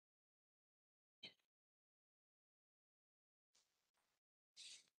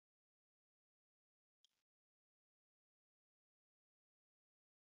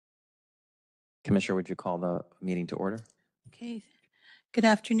Commissioner, would you call the meeting to order? Okay. Good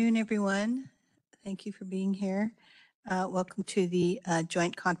afternoon, everyone. Thank you for being here. Welcome to the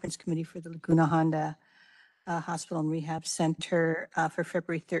Joint Conference Committee for the Laguna Honda Hospital and Rehab Center for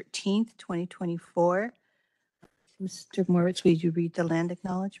February 13th, 2024. Mr. Moritz, will you read the land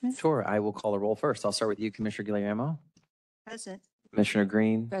acknowledgement? Sure, I will call a roll first. I'll start with you, Commissioner Guillermo, Present. Commissioner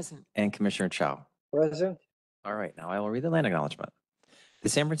Green, Present. and Commissioner Chow. Present. All right, now I will read the land acknowledgement. The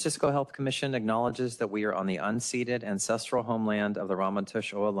San Francisco Health Commission acknowledges that we are on the unceded ancestral homeland of the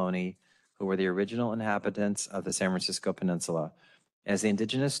Ramaytush Ohlone, who were the original inhabitants of the San Francisco Peninsula. As the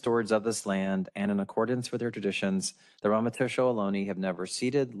indigenous stewards of this land and in accordance with their traditions, the Ramaytush Ohlone have never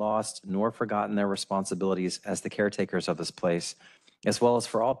ceded, lost, nor forgotten their responsibilities as the caretakers of this place, as well as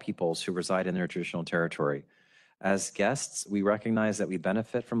for all peoples who reside in their traditional territory. As guests, we recognize that we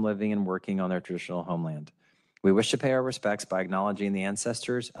benefit from living and working on their traditional homeland. We wish to pay our respects by acknowledging the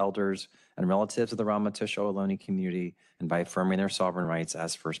ancestors, elders, and relatives of the Ramaytush Ohlone community and by affirming their sovereign rights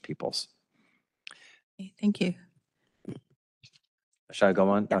as First Peoples. Okay, thank you. Shall I go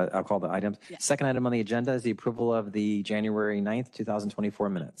on? I'll call the items. Yeah. Second item on the agenda is the approval of the January 9th, 2024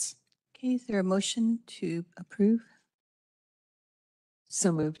 minutes. Okay, is there a motion to approve?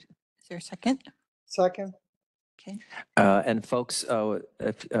 So moved. Is there a second? Second. Okay. And folks,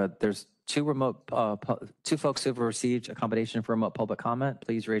 if there's two folks who've received accommodation for remote public comment,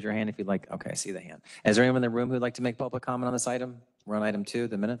 please raise your hand if you'd like. Okay, I see the hand. Is there anyone in the room who'd like to make public comment on this item? We're on item 2,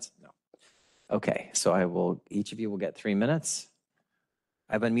 the minutes? No. Okay, so each of you will get 3 minutes.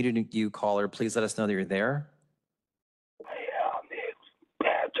 I've unmuted you, caller. Please let us know that you're there.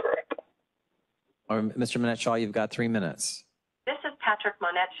 Patrick. Or Mr. Minette-Shaw, you've got 3 minutes. This is Patrick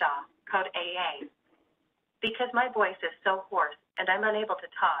Monette-Shaw, code AA. Because my voice is so hoarse and I'm unable to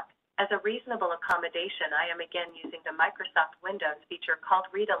talk, as a reasonable accommodation, I am again using the Microsoft Windows feature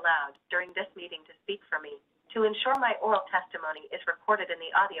called Read Aloud during this meeting to speak for me, to ensure my oral testimony is recorded in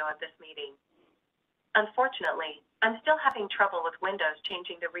the audio of this meeting. Unfortunately, I'm still having trouble with Windows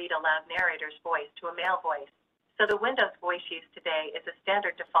changing the Read Aloud narrator's voice to a male voice, so the Windows voice used today is a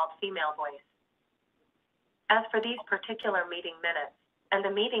standard default female voice. As for these particular meeting minutes, and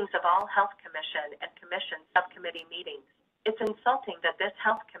the meetings of all Health Commission and Commission subcommittee meetings, it's insulting that this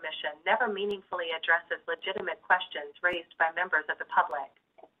Health Commission never meaningfully addresses legitimate questions raised by members of the public.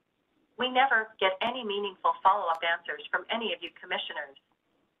 We never get any meaningful follow-up answers from any of you commissioners.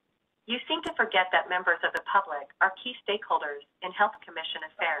 You seem to forget that members of the public are key stakeholders in Health Commission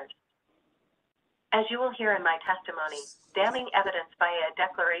affairs. As you will hear in my testimony, damning evidence via a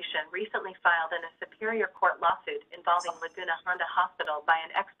declaration recently filed in a Superior Court lawsuit involving Laguna Honda Hospital by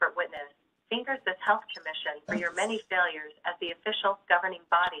an expert witness fingers this Health Commission for your many failures as the official governing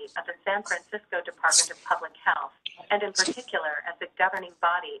body of the San Francisco Department of Public Health, and in particular as the governing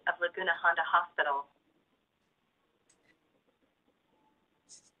body of Laguna Honda Hospital.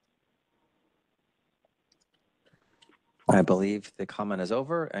 I believe the comment is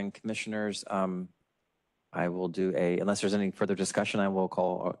over, and commissioners, I will do unless there's any further discussion, I will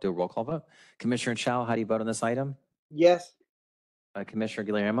do a roll call vote. Commissioner Chow, how do you vote on this item? Yes. Commissioner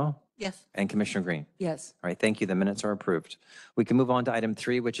Guillermo? Yes. And Commissioner Green? Yes. All right, thank you. The minutes are approved. We can move on to item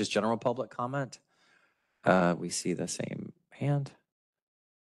 3, which is general public comment. We see the same hand.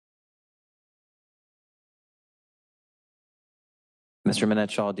 Mr.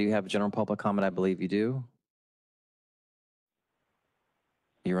 Minette-Shaw, do you have general public comment? I believe you do.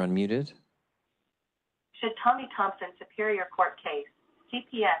 You're unmuted. Should Tommy Thompson Superior Court case,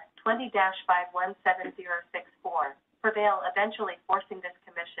 CPS 20-517064, prevail, eventually forcing this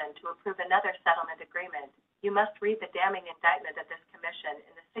commission to approve another settlement agreement, you must read the damning indictment of this commission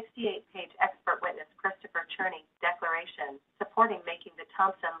in the 68-page expert witness Christopher Cherney's declaration supporting making the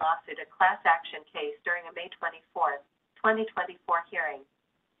Thompson lawsuit a class action case during a May 24, 2024 hearing.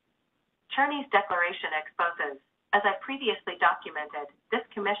 Cherney's declaration exposes, as I previously documented, this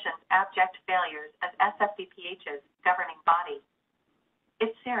commission's abject failures as SFDPH's governing body.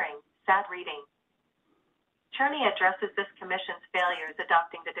 It's searing, sad reading. Cherney addresses this commission's failures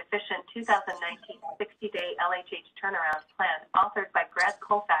adopting the deficient 2019 60-day LHH turnaround plan authored by Brad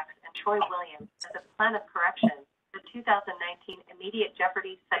Colfax and Troy Williams as a plan of correction for the 2019 immediate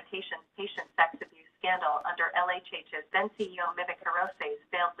jeopardy citation patient sex abuse scandal under LHH's then CEO Vivek Hirose's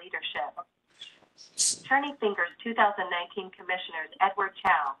failed leadership. Cherney fingers 2019 commissioners Edward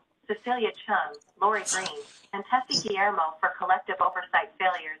Chow, Cecilia Chung, Lori Green, and Tessie Guillermo for collective oversight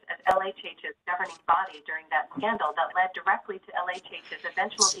failures as LHH's governing body during that scandal that led directly to LHH's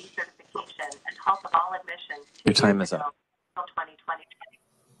eventual decertification and halt of all admissions. Your time is up. Until 2020.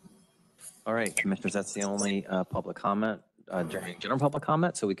 All right, commissioners, that's the only public comment during general public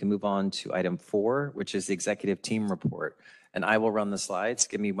comment, so we can move on to item 4, which is the executive team report. And I will run the slides.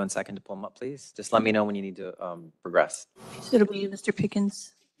 Give me 1 second to pull them up, please. Just let me know when you need to progress. So it'll be you, Mr.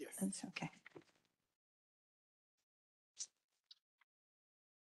 Pickens? Yes. That's okay.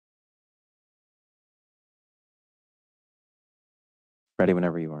 Ready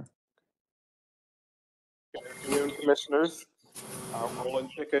whenever you are. Good afternoon, Commissioners. Roland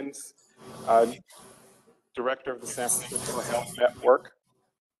Pickens, Director of the San Francisco Health Network.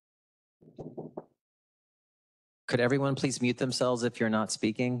 Could everyone please mute themselves if you're not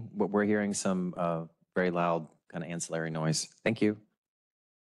speaking? We're hearing some very loud kind of ancillary noise. Thank you.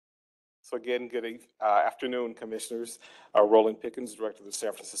 So again, good afternoon, Commissioners. Roland Pickens, Director of the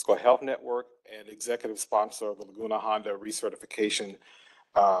San Francisco Health Network and Executive Sponsor of the Laguna Honda recertification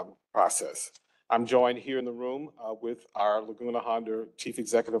process. I'm joined here in the room with our Laguna Honda Chief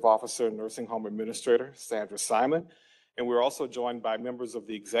Executive Officer and Nursing Home Administrator, Sandra Simon. And we're also joined by members of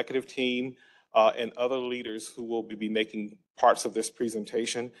the executive team and other leaders who will be making parts of this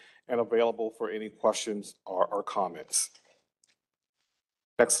presentation and available for any questions or comments.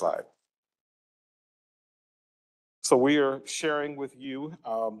 Next slide. So we are sharing with you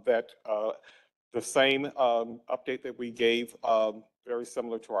that the same update that we gave, very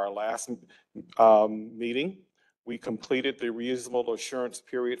similar to our last meeting. We completed the reasonable assurance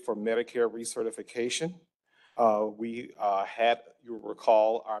period for Medicare recertification. We had, you'll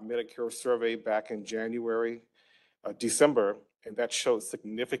recall, our Medicare survey back in December, and that showed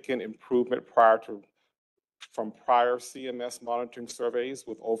significant improvement from prior CMS monitoring surveys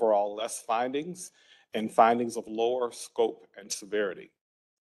with overall less findings and findings of lower scope and severity.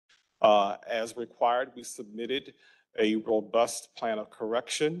 As required, we submitted a robust plan of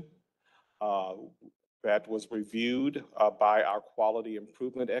correction that was reviewed by our quality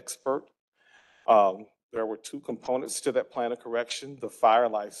improvement expert. There were 2 components to that plan of correction. The fire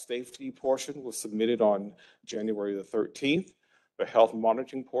life safety portion was submitted on January the 13th. The health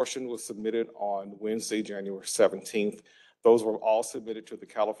monitoring portion was submitted on Wednesday, January 17th. Those were all submitted to the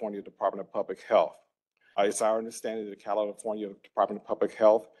California Department of Public Health. It's our understanding that the California Department of Public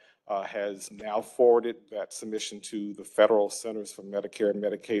Health has now forwarded that submission to the Federal Centers for Medicare and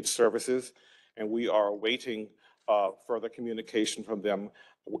Medicaid Services, and we are awaiting further communication from them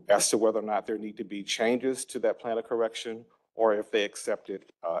as to whether or not there need to be changes to that plan of correction or if they accept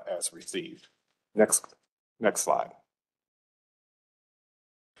it as received. Next slide.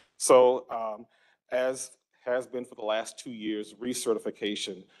 So as has been for the last 2 years,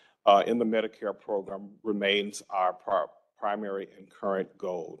 recertification in the Medicare program remains our primary and current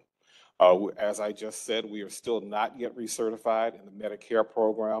goal. As I just said, we are still not yet recertified in the Medicare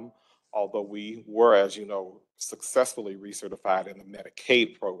program, although we were, as you know, successfully recertified in the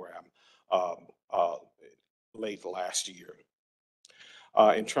Medicaid program late last year.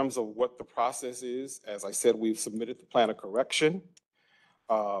 In terms of what the process is, as I said, we've submitted the plan of correction.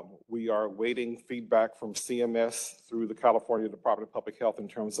 We are awaiting feedback from CMS through the California Department of Public Health in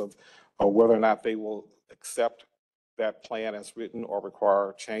terms of whether or not they will accept that plan as written or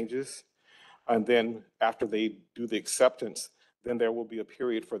require changes. And then after they do the acceptance, then there will be a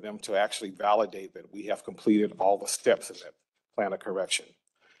period for them to actually validate that we have completed all the steps in that plan of correction.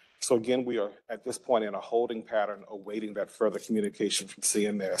 So again, we are at this point in a holding pattern awaiting that further communication from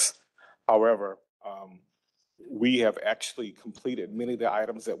CMS. However, we have actually completed many of the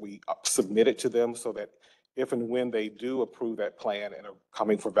items that we submitted to them so that if and when they do approve that plan and are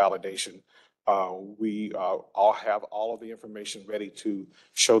coming for validation, we all have all of the information ready to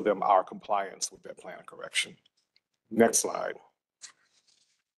show them our compliance with that plan of correction. Next slide.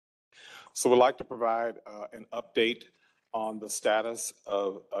 So we'd like to provide an update on the status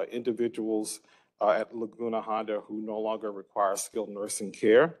of individuals at Laguna Honda who no longer require skilled nursing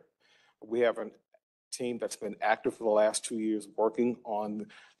care. We have a team that's been active for the last 2 years working on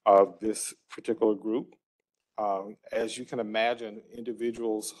this particular group. As you can imagine,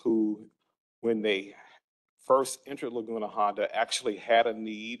 individuals who, when they first entered Laguna Honda, actually had a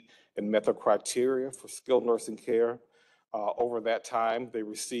need and met the criteria for skilled nursing care. Over that time, they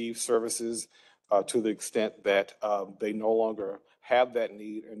received services to the extent that they no longer have that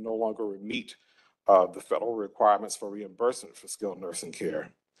need and no longer meet the federal requirements for reimbursement for skilled nursing care.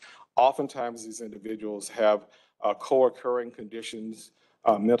 Oftentimes, these individuals have co-occurring conditions,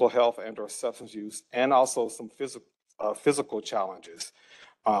 mental health and or substance use, and also some physical challenges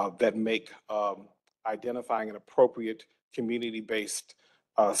that make identifying an appropriate community-based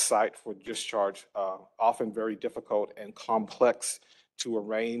site for discharge often very difficult and complex to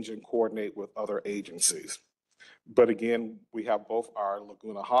arrange and coordinate with other agencies. But again, we have both our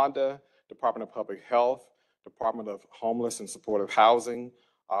Laguna Honda, Department of Public Health, Department of Homeless and Supportive Housing,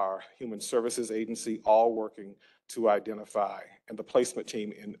 our Human Services Agency, all working to identify, and the placement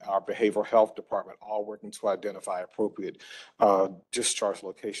team in our Behavioral Health Department, all working to identify appropriate discharge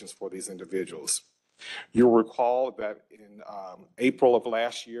locations for these individuals. You'll recall that in April of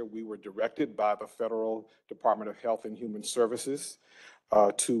last year, we were directed by the Federal Department of Health and Human Services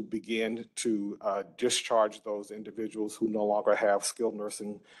to begin to discharge those individuals who no longer have skilled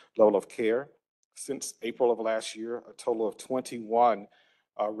nursing level of care. Since April of last year, a total of 21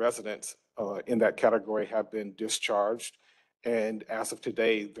 residents in that category have been discharged. And as of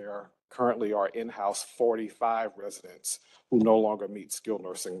today, there currently are in-house 45 residents who no longer meet skilled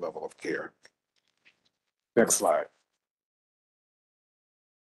nursing level of care. Next slide.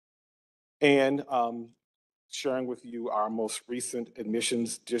 And sharing with you our most recent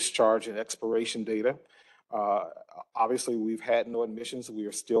admissions, discharge, and expiration data. Obviously, we've had no admissions. We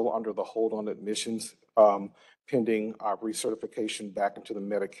are still under the hold on admissions pending our recertification back into the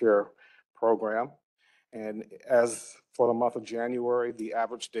Medicare program. And as for the month of January, the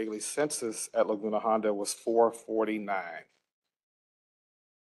average daily census at Laguna Honda was 449.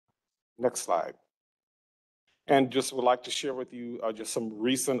 Next slide. And just would like to share with you just some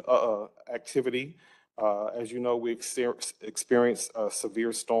recent activity. As you know, we experienced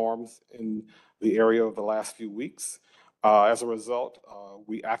severe storms in the area of the last few weeks. As a result,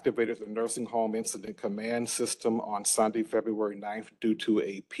 we activated the Nursing Home Incident Command System on Sunday, February 9th, due to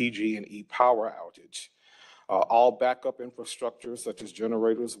a PG&E power outage. All backup infrastructure, such as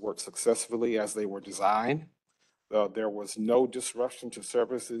generators, worked successfully as they were designed. There was no disruption to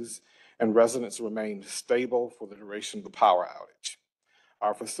services, and residents remained stable for the duration of the power outage.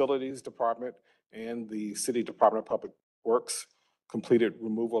 Our facilities department and the City Department of Public Works completed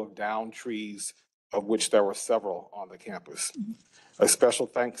removal of downed trees, of which there were several on the campus. A special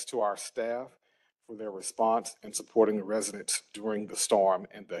thanks to our staff for their response and supporting the residents during the storm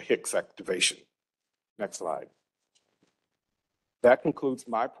and the Hicks activation. Next slide. That concludes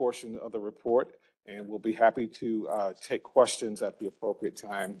my portion of the report, and we'll be happy to take questions at the appropriate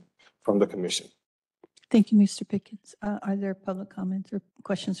time from the commission. Thank you, Mr. Pickens. Are there public comments or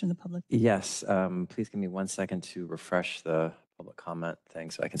questions from the public? Yes, please give me 1 second to refresh the public comment thing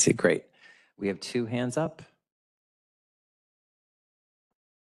so I can see. Great. We have 2 hands up.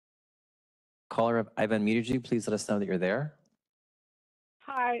 Caller, I've unmuted you. Please let us know that you're there.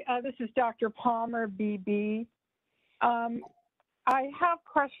 Hi, this is Dr. Palmer, BB. I have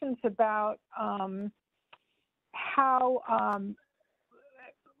questions about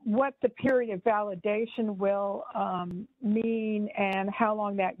what the period of validation will mean and how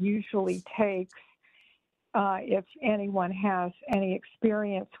long that usually takes if anyone has any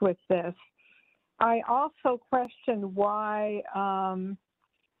experience with this. I also question why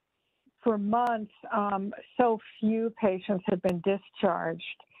for months so few patients have been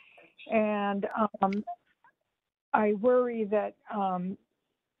discharged. And I worry that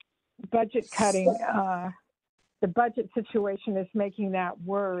budget cutting, the budget situation is making that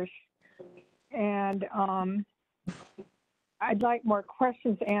worse. And I'd like more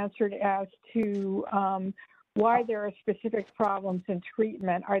questions answered as to why there are specific problems in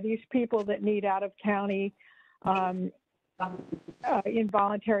treatment. Are these people that need out-of-county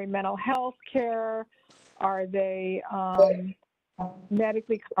involuntary mental health care? Are they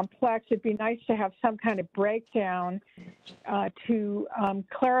medically complex? It'd be nice to have some kind of breakdown to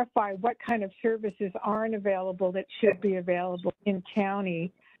clarify what kind of services aren't available that should be available in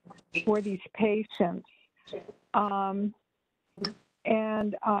county for these patients. I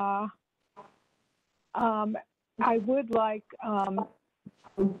would like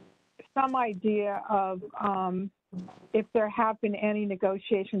some idea of if there have been any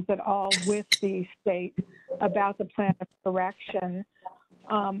negotiations at all with the state about the plan of correction,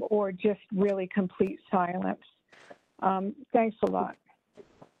 or just really complete silence. Thanks a lot.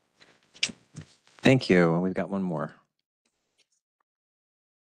 Thank you. And we've got one more.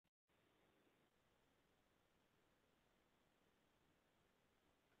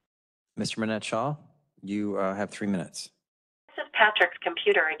 Mr. Manette Shaw, you have 3 minutes. This is Patrick's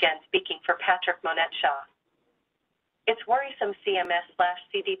computer again speaking for Patrick Monette Shaw. It's worrisome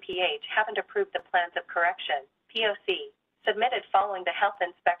CMS/CDPH haven't approved the plans of correction, POC, submitted following the health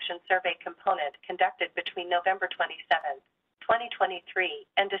inspection survey component conducted between November 27th, 2023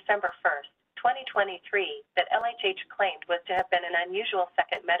 and December 1st, 2023 that LHH claimed was to have been an unusual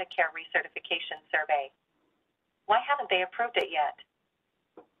second Medicare recertification survey. Why haven't they approved it yet?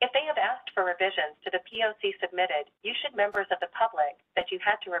 If they have asked for revisions to the POC submitted, you should members of the public that you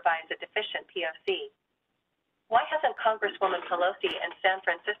had to revise a deficient POC. Why hasn't Congresswoman Pelosi and San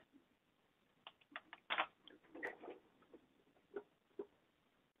Francisco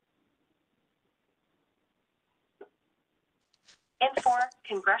And 4,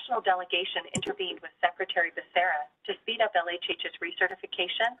 congressional delegation intervened with Secretary Becerra to speed up LHH's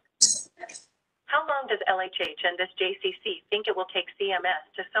recertification. How long does LHH and this JCC think it will take CMS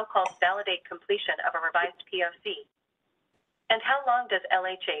to so-called validate completion of a revised POC? And how long does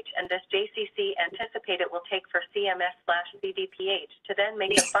LHH and this JCC anticipate it will take for CMS/CDPH to then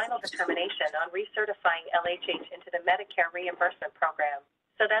make a final determination on recertifying LHH into the Medicare reimbursement program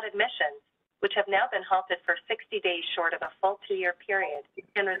so that admissions, which have now been halted for 60 days short of a full 2-year period,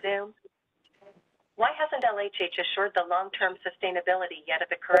 can resume? Why hasn't LHH assured the long-term sustainability yet of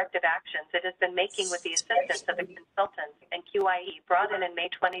the corrective actions it has been making with the assistance of the consultants and QIE brought in May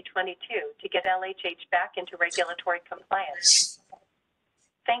 2022 to get LHH back into regulatory compliance?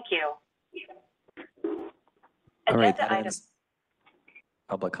 Thank you. All right, Agenda that item. ends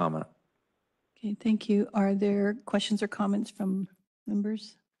public comment. Okay, thank you. Are there questions or comments from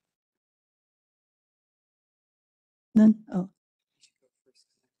members? None? Oh.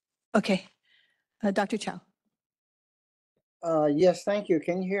 Okay. Dr. Chow. Yes, thank you.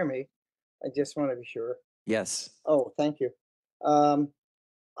 Can you hear me? I just want to be sure. Yes. Oh, thank you.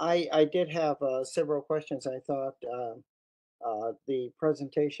 I did have several questions. I thought the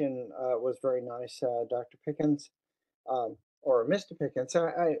presentation was very nice, Dr. Pickens, or Mr. Pickens.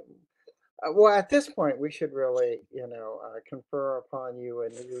 Well, at this point, we should really, confer upon you a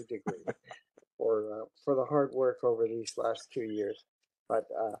new degree for the hard work over these last 2 years. But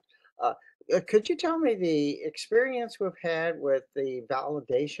could you tell me the experience we've had with the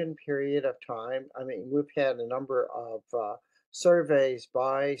validation period of time? I mean, we've had a number of surveys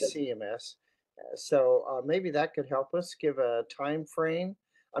by CMS, so maybe that could help us give a time frame.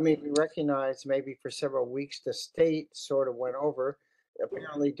 I mean, we recognize maybe for several weeks the state sort of went over,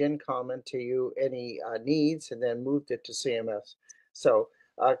 apparently didn't comment to you any needs, and then moved it to CMS. So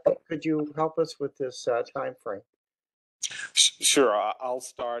could you help us with this time frame? Sure, I'll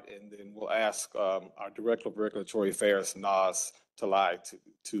start and then we'll ask our Director of Regulatory Affairs, Naz Talai,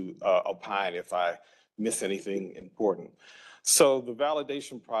 to opine if I miss anything important. So the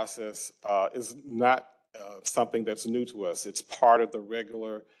validation process is not something that's new to us. It's part of the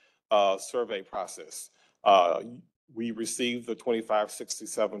regular survey process. We received the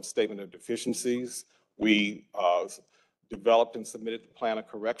 2567 Statement of Deficiencies. We developed and submitted the plan of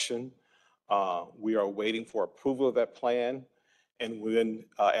correction. We are waiting for approval of that plan. And then,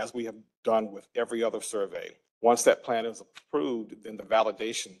 as we have done with every other survey, once that plan is approved, then the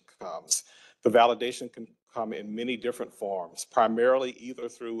validation comes. The validation can come in many different forms, primarily either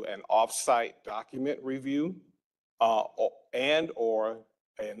through an off-site document review or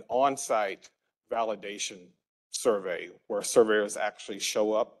an on-site validation survey where surveyors actually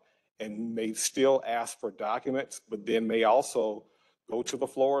show up and may still ask for documents, but then may also go to the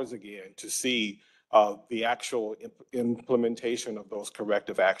floors again to see the actual implementation of those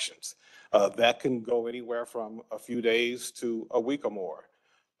corrective actions. That can go anywhere from a few days to a week or more.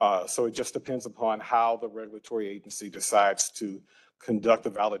 So it just depends upon how the regulatory agency decides to conduct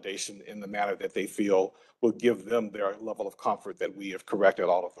the validation in the manner that they feel will give them their level of comfort that we have corrected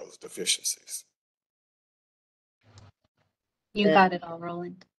all of those deficiencies. You got it all,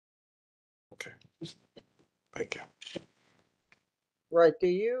 Roland. Okay, thank you. Right. Do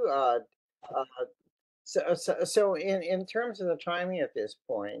you so in terms of the timing at this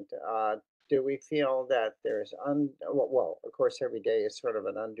point, do we feel that there's well, of course, every day is sort of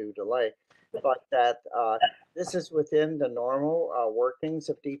an undue delay, but that this is within the normal workings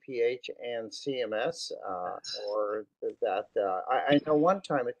of DPH and CMS, or that I know one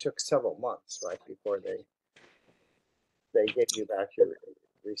time it took several months, right, before they gave you back your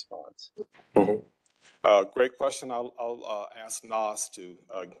response. Mm-hmm. Great question. I'll ask Naz to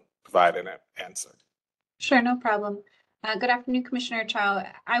provide an answer. Sure, no problem. Good afternoon, Commissioner Chow.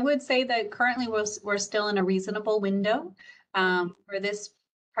 I would say that currently we're still in a reasonable window. For this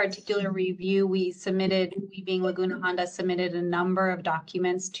particular review, we being Laguna Honda, submitted a number of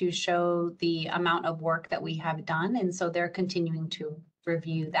documents to show the amount of work that we have done. And so they're continuing to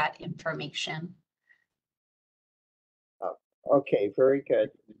review that information. Okay, very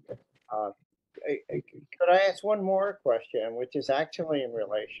good. Could I ask one more question, which is actually in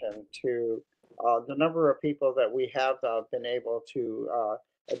relation to the number of people that we have been able to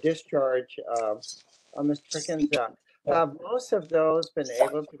discharge? Mr. Pickens, have most of those been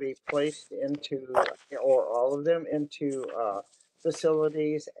able to be placed into, or all of them, into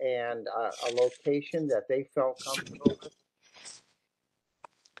facilities and a location that they felt comfortable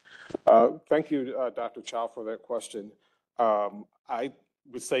with? Thank you, Dr. Chow, for that question. I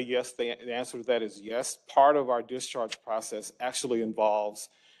would say yes. The answer to that is yes. Part of our discharge process actually involves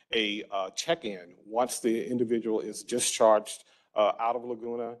a check-in. Once the individual is discharged out of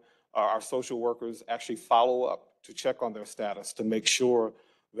Laguna, our social workers actually follow up to check on their status to make sure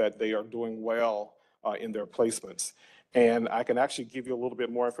that they are doing well in their placements. And I can actually give you a little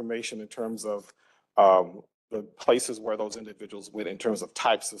bit more information in terms of the places where those individuals went in terms of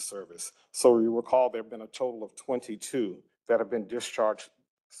types of service. So you recall there have been a total of 22 that have been discharged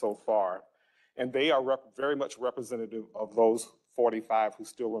so far. And they are very much representative of those 45 who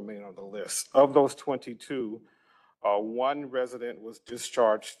still remain on the list. Of those 22, one resident was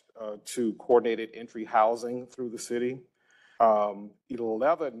discharged to coordinated entry housing through the city.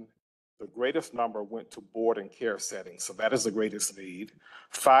 11, the greatest number, went to board and care settings, so that is the greatest need.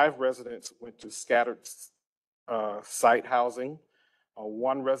 5 residents went to scattered site housing.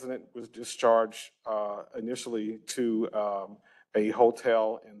 One resident was discharged initially to a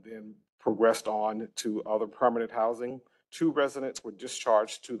hotel and then progressed on to other permanent housing. 2 residents were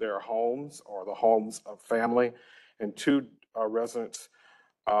discharged to their homes or the homes of family, and 2 residents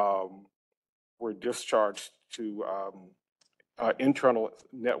were discharged to internal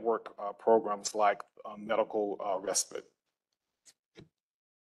network programs like medical respite.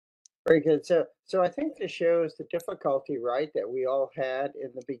 Very good. So I think this shows the difficulty, right, that we all had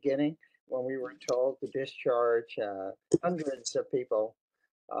in the beginning when we were told to discharge hundreds of people.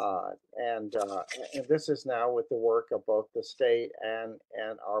 And this is now with the work of both the state and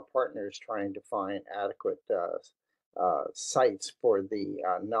our partners trying to find adequate sites for the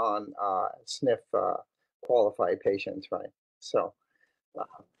non-SNF qualified patients, right? So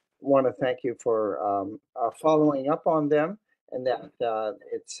want to thank you for following up on them, and that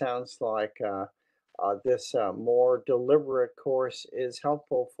it sounds like this more deliberate course is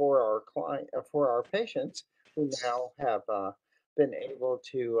helpful for our for our patients who now have been able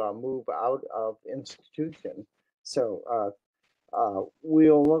to move out of institution. So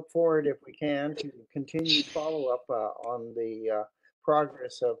we'll look forward, if we can, to continue follow-up on the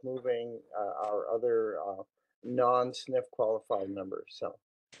progress of moving our other non-SNF qualified members. So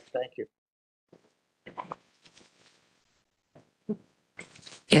thank you.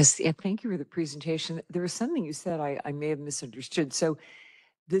 Yes, yeah, thank you for the presentation. There was something you said I may have misunderstood. So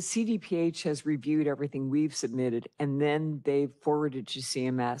the CDPH has reviewed everything we've submitted, and then they've forwarded to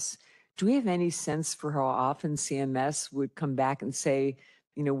CMS. Do we have any sense for how often CMS would come back and say,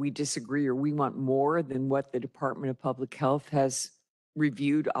 you know, we disagree or we want more than what the Department of Public Health has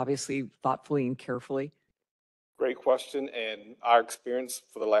reviewed, obviously thoughtfully and carefully? Great question. And our experience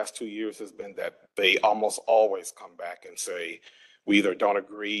for the last 2 years has been that they almost always come back and say, we either don't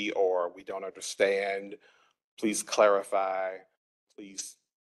agree or we don't understand. Please clarify. Please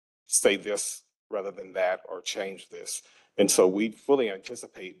say this rather than that, or change this. And so we fully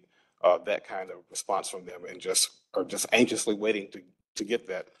anticipate that kind of response from them, and are just anxiously waiting to get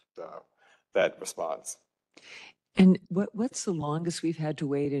that response. And what's the longest we've had to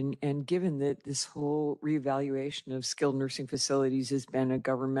wait? And given that this whole reevaluation of skilled nursing facilities has been a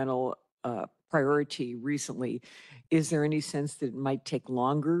governmental priority recently, is there any sense that it might take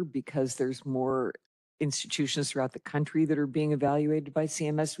longer because there's more institutions throughout the country that are being evaluated by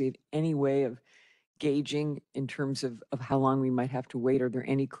CMS? Do we have any way of gauging in terms of how long we might have to wait? Are there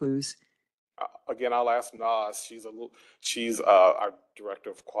any clues? Again, I'll ask Naz. She's our Director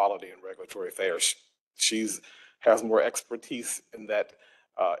of Quality and Regulatory Affairs. Has more expertise in that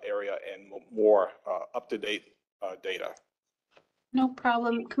area and more up-to-date data. No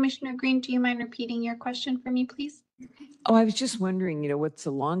problem. Commissioner Green, do you mind repeating your question for me, please? Oh, I was just wondering, you know, what's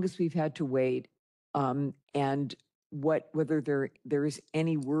the longest we've had to wait, and whether there is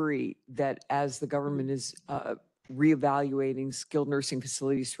any worry that as the government is reevaluating skilled nursing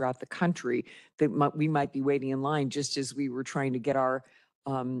facilities throughout the country, that we might be waiting in line, just as we were trying to get our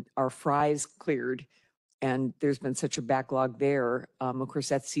fries cleared. And there's been such a backlog there. Of course,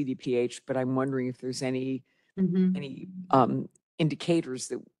 that's CDPH, but I'm wondering if there's any indicators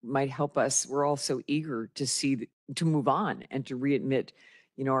that might help us. We're all so eager to move on and to readmit,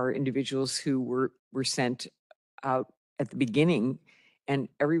 you know, our individuals who were sent out at the beginning. And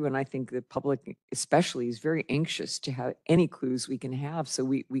everyone, I think the public especially, is very anxious to have any clues we can have, so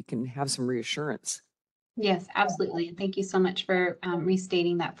we can have some reassurance. Yes, absolutely. And thank you so much for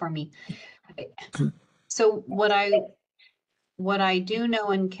restating that for me. So what I do know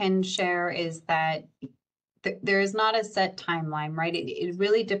and can share is that there is not a set timeline, right? It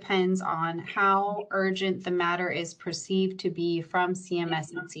really depends on how urgent the matter is perceived to be from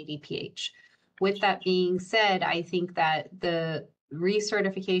CMS and CDPH. With that being said, I think that the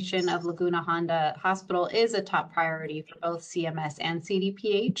recertification of Laguna Honda Hospital is a top priority for both CMS and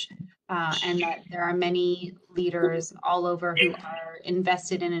CDPH, and that there are many leaders all over who are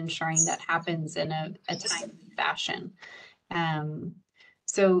invested in ensuring that happens in a timely fashion.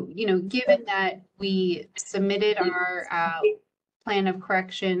 So, given that we submitted our plan of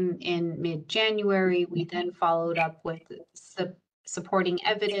correction in mid-January, we then followed up with supporting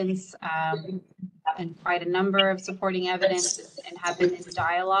evidence and quite a number of supporting evidence and have been in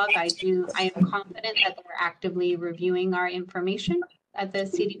dialogue. I am confident that they're actively reviewing our information at the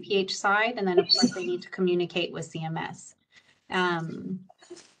CDPH side, and then of course they need to communicate with CMS.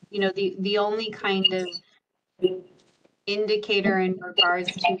 The only kind of indicator in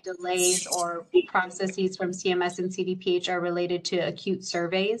regards to delays or processes from CMS and CDPH are related to acute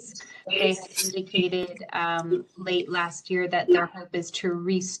surveys. They had indicated late last year that their hope is to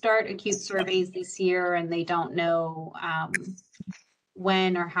restart acute surveys this year, and they don't know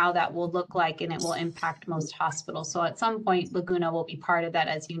when or how that will look like, and it will impact most hospitals. So at some point, Laguna will be part of that,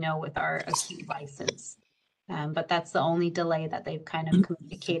 as you know, with our acute license. But that's the only delay that they've kind of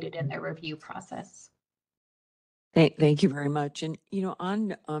communicated in their review process. Thank you very much. And,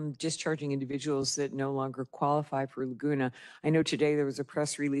 on discharging individuals that no longer qualify for Laguna, I know today there was a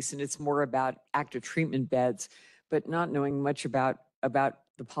press release and it's more about active treatment beds, but not knowing much about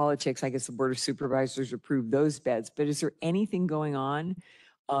the politics, I guess the Board of Supervisors approved those beds. But is there anything going on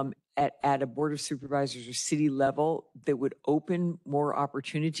at a Board of Supervisors or city level that would open more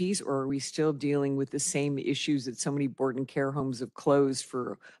opportunities, or are we still dealing with the same issues that so many board and care homes have closed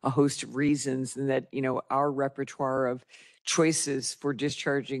for a host of reasons, and that, our repertoire of choices for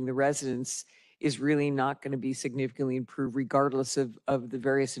discharging the residents is really not going to be significantly improved regardless of the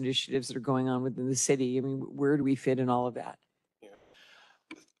various initiatives that are going on within the city? I mean, where do we fit in all of that?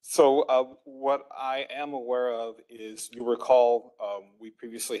 So what I am aware of is, you recall, we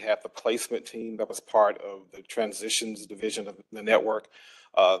previously had the placement team that was part of the transitions division of the network.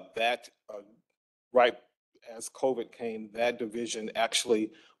 Right as COVID came, that division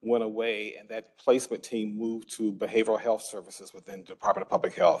actually went away, and that placement team moved to behavioral health services within the Department of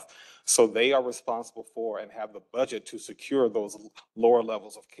Public Health. So they are responsible for and have the budget to secure those lower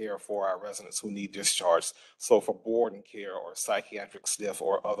levels of care for our residents who need discharge. So for board and care or psychiatric SNF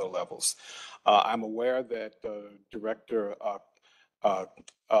or other levels. I'm aware that Director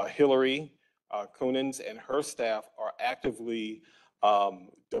Hillary Coonens and her staff are actively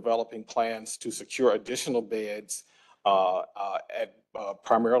developing plans to secure additional beds at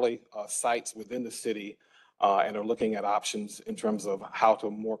primarily sites within the city, and are looking at options in terms of how to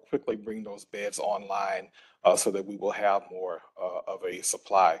more quickly bring those beds online so that we will have more of a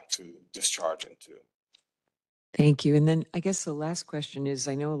supply to discharge into. Thank you. And then I guess the last question is,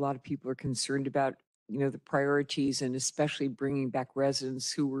 I know a lot of people are concerned about, the priorities, and especially bringing back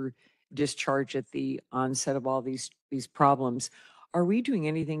residents who were discharged at the onset of all these problems. Are we doing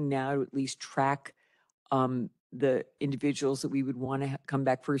anything now to at least track the individuals that we would want to come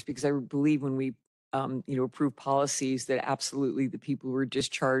back first? Because I believe when we, approve policies, that absolutely the people who were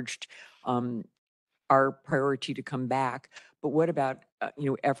discharged are priority to come back. But what about,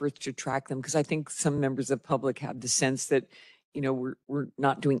 efforts to track them? Because I think some members of the public have the sense that, we're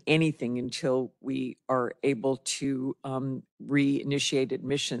not doing anything until we are able to reinitiate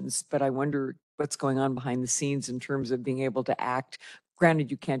admissions. But I wonder what's going on behind the scenes in terms of being able to act.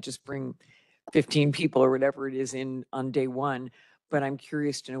 Granted, you can't just bring 15 people or whatever it is in on day one, but I'm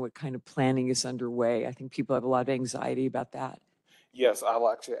curious to know what kind of planning is underway. I think people have a lot of anxiety about that. Yes, I'll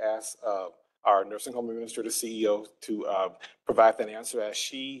actually ask our nursing home administrator, CEO, to provide that answer, as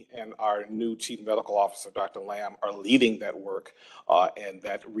she and our new chief medical officer, Dr. Lamb, are leading that work and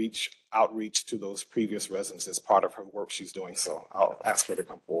that outreach to those previous residents is part of her work she's doing. So I'll ask her to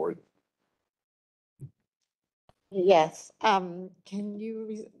come forward. Yes. Can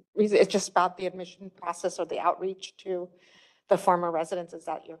you, it's just about the admission process or the outreach to the former residents. Is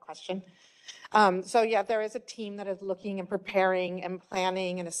that your question? So yeah, there is a team that is looking and preparing and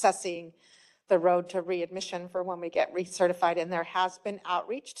planning and assessing the road to readmission for when we get recertified. And there has been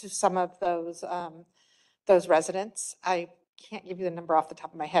outreach to some of those residents. I can't give you the number off the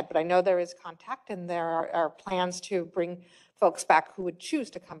top of my head, but I know there is contact, and there are plans to bring folks back who would choose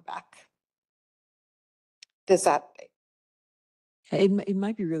to come back. Does that? It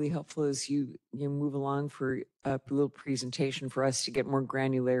might be really helpful as you move along for a little presentation for us to get more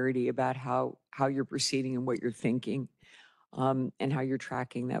granularity about how you're proceeding and what you're thinking, and how you're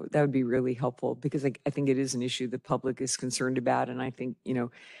tracking. That would be really helpful, because I think it is an issue the public is concerned about. And I think,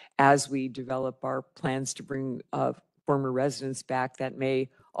 as we develop our plans to bring former residents back, that may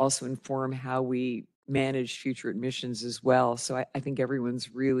also inform how we manage future admissions as well. So I think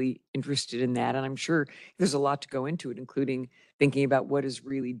everyone's really interested in that. And I'm sure there's a lot to go into it, including thinking about what is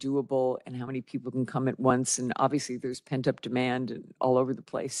really doable and how many people can come at once. And obviously there's pent up demand all over the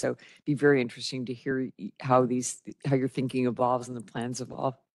place. So it'd be very interesting to hear how your thinking evolves and the plans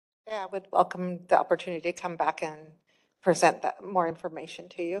evolve. Yeah, I would welcome the opportunity to come back and present that more information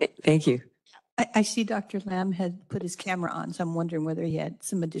to you. Thank you. I see Dr. Lamb had put his camera on, so I'm wondering whether he had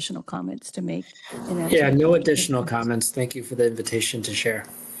some additional comments to make. Yeah, no additional comments. Thank you for the invitation to share.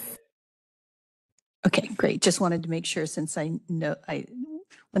 Okay, great. Just wanted to make sure, since I know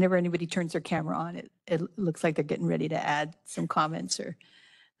whenever anybody turns their camera on, it looks like they're getting ready to add some comments or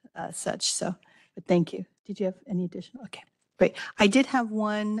such. So, but thank you. Did you have any additional? Okay, great. I did have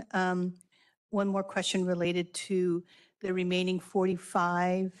one more question related to the remaining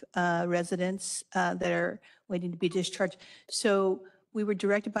 45 residents that are waiting to be discharged. So we were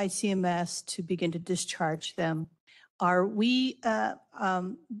directed by CMS to begin to discharge them. Are we,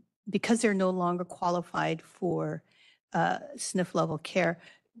 because they're no longer qualified for SNF level care,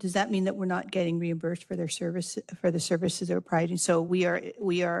 does that mean that we're not getting reimbursed for their service, for the services they're providing? So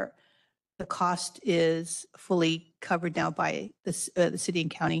the cost is fully covered now by the city and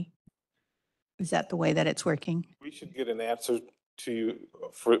county? Is that the way that it's working? We should get an answer to you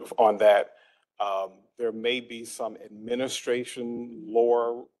on that. There may be some administration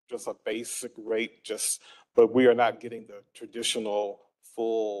lower, just a basic rate, but we are not getting the traditional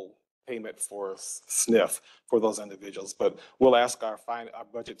full payment for SNF for those individuals. But we'll ask our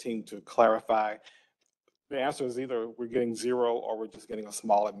budget team to clarify. The answer is either we're getting zero or we're just getting a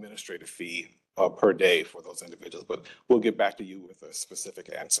small administrative fee per day for those individuals. But we'll get back to you with a specific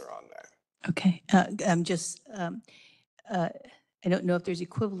answer on that. Okay, I don't know if there's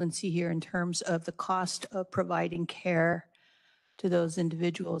equivalency here in terms of the cost of providing care to those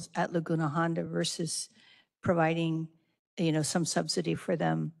individuals at Laguna Honda versus providing, some subsidy for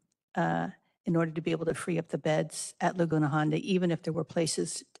them in order to be able to free up the beds at Laguna Honda, even if there were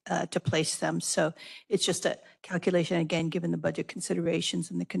places to place them. So it's just a calculation, again, given the budget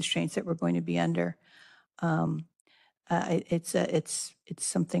considerations and the constraints that we're going to be under. It's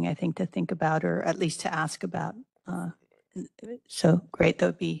something I think to think about, or at least to ask about. So great, that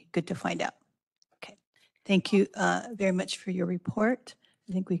would be good to find out. Okay, thank you very much for your report.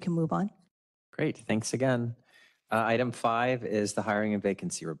 I think we can move on. Great, thanks again. Item 5 is the hiring and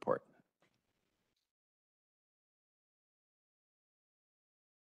vacancy report.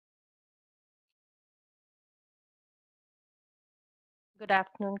 Good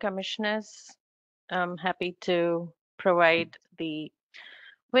afternoon, Commissioners. I'm happy to provide the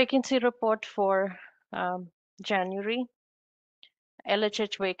vacancy report for January.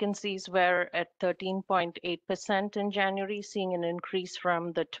 LHH vacancies were at 13.8% in January, seeing an increase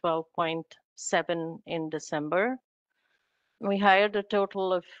from the 12.7% in December. We hired a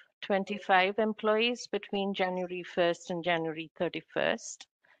total of 25 employees between January 1st and January 31st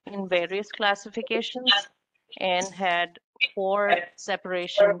in various classifications and had 4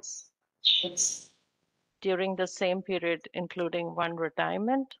 separations during the same period, including 1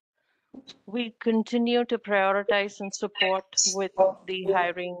 retirement. We continue to prioritize and support with the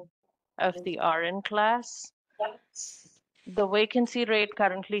hiring of the RN class. The vacancy rate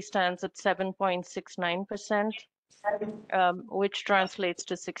currently stands at 7.69%, which translates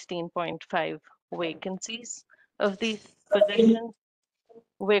to 16.5 vacancies. Of these positions,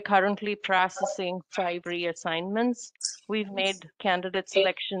 we're currently processing 5 reassignments. We've made candidate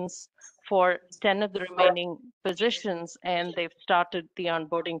selections for 10 of the remaining positions, and they've started the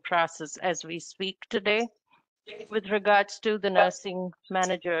onboarding process as we speak today. With regards to the nursing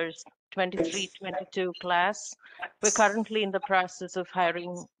managers 23-22 class, we're currently in the process of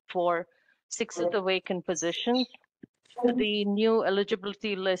hiring for 6 of the vacant positions. The new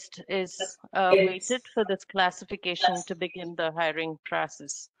eligibility list is waited for this classification to begin the hiring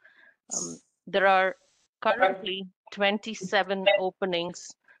process. There are currently 27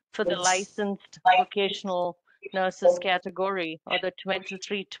 openings for the licensed vocational nurses category, or the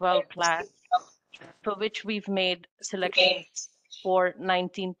 23-12 class, for which we've made selections for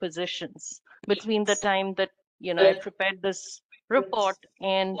 19 positions. Between the time that I prepared this report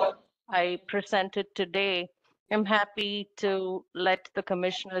and I presented today, I'm happy to let the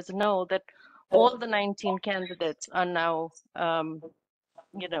commissioners know that all the 19 candidates are now,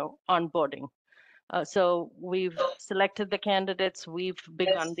 onboarding. So we've selected the candidates, we've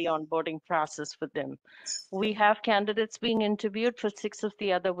begun the onboarding process for them. We have candidates being interviewed for 6 of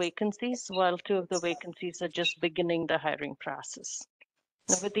the other vacancies, while 2 of the vacancies are just beginning the hiring process.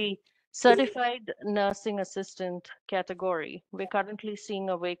 Now, with the certified nursing assistant category, we're currently seeing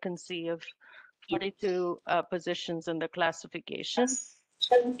a vacancy of 42 positions in the classification.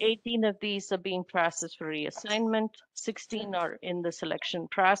 18 of these are being processed for reassignment. 16 are in the selection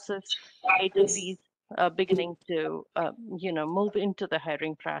process. 8 of these are beginning to, move into the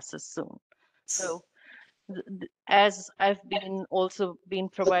hiring process soon. So as I've also been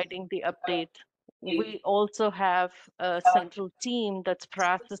providing the update, we also have a central team that's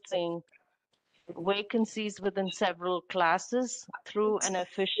processing vacancies within several classes through an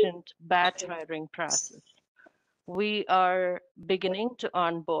efficient batch hiring process. We are beginning to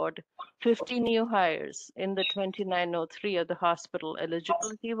onboard 50 new hires in the 2903 of the hospital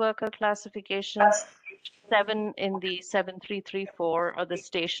eligibility worker classification, 7 in the 7334 of the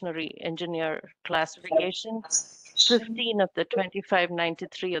stationary engineer classification, 15 of the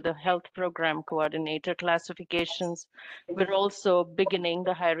 2593 of the health program coordinator classifications. We're also beginning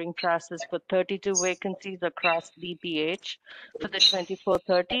the hiring process for 32 vacancies across DPH for the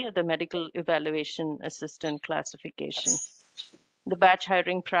 2430 of the medical evaluation assistant classification. The batch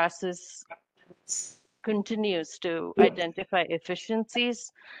hiring process continues to identify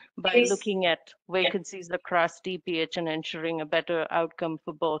efficiencies by looking at vacancies across DPH and ensuring a better outcome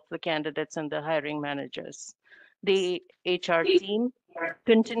for both the candidates and the hiring managers. The HR team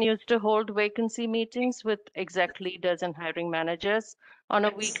continues to hold vacancy meetings with exec leaders and hiring managers on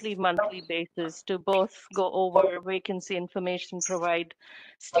a weekly, monthly basis to both go over vacancy information, provide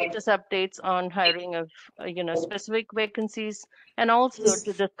status updates on hiring of specific vacancies, and also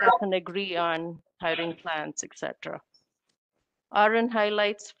to discuss and agree on hiring plans, etc. RN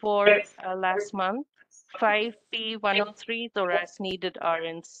highlights for last month: 5 P103s or as needed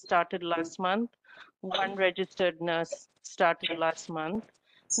RNs started last month. 1 registered nurse started last month.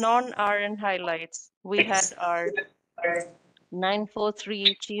 Non-RN highlights: we had our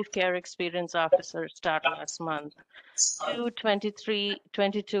 943 Chief Care Experience Officer start last month. 2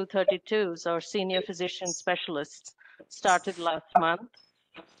 2232s or Senior Physician Specialists started last month.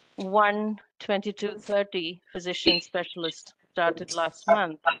 1 2230 Physician Specialist started last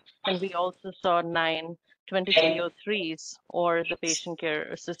month. And we also saw 9 2303s or the Patient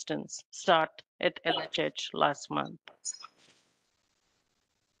Care Assistants start at LHH last month.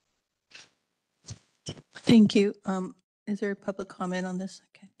 Thank you. Is there a public comment on this?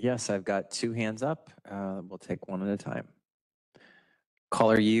 Okay. Yes, I've got 2 hands up. We'll take one at a time.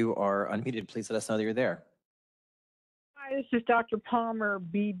 Caller, you are unmuted. Please let us know that you're there. Hi, this is Dr. Palmer,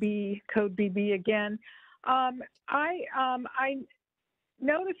 BB, code BB again. I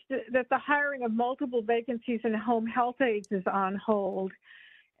noticed that the hiring of multiple vacancies in home health aides is on hold,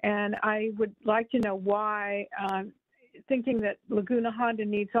 and I would like to know why, thinking that Laguna Honda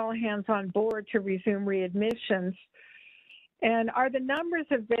needs all hands on board to resume readmissions. And are the numbers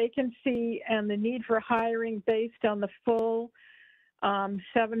of vacancy and the need for hiring based on the full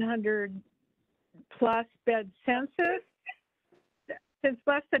 700 plus bed census? Since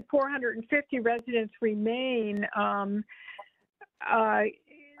less than 450 residents remain,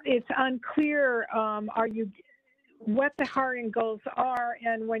 it's unclear what the hiring goals are,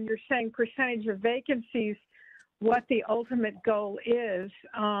 and when you're saying percentage of vacancies, what the ultimate goal is.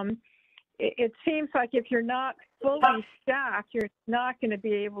 It seems like if you're not fully staffed, you're not going to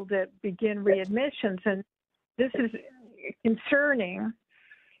be able to begin readmissions, and this is concerning.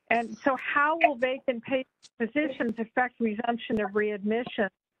 And so how will vacant positions affect resumption of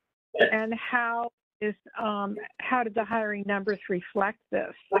readmission, and how did the hiring numbers reflect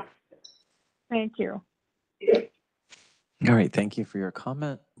this? Thank you. All right, thank you for your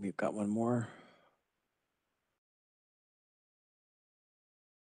comment. We've got one more.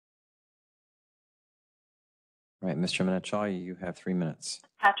 All right, Mr. Monette-Shaw, you have 3 minutes.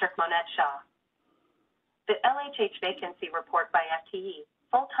 Patrick Monette-Shaw. The LHH vacancy report by FTE,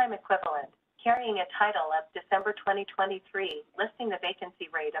 full-time equivalent, carrying a title of December 2023, listing the vacancy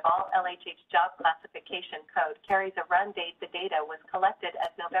rate of all LHH job classification code, carries a run date. The data was collected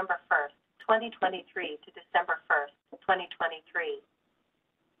as November 1st, 2023 to December 1st, 2023.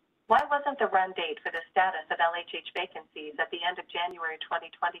 Why wasn't the run date for the status of LHH vacancies at the end of January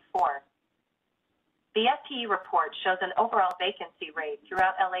 2024? The FTE report shows an overall vacancy rate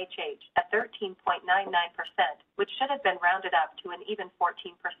throughout LHH at 13.99%, which should have been rounded up to an even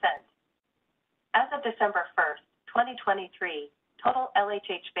 14%. As of December 1st, 2023, total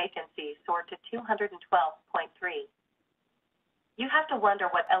LHH vacancies soared to 212.3. You have to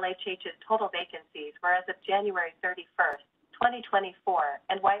wonder what LHH's total vacancies were as of January 31st, 2024,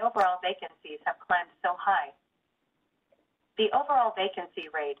 and why overall vacancies have climbed so high. The overall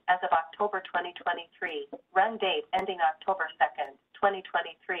vacancy rate as of October 2023, run date ending October 2nd,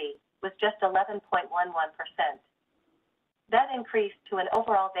 2023, was just 11.11%. That increased to an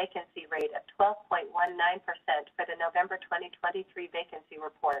overall vacancy rate of 12.19% for the November 2023 vacancy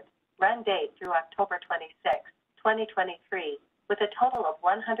report, run date through October 26, 2023, with a total of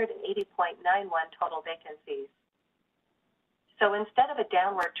 180.91 total vacancies. So instead of a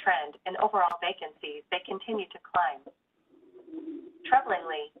downward trend in overall vacancies, they continue to climb.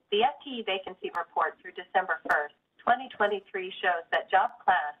 Troublingly, the FTE vacancy report through December 1st, 2023 shows that job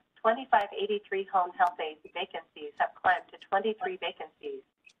class 2583 home health aide vacancies have climbed to 23 vacancies,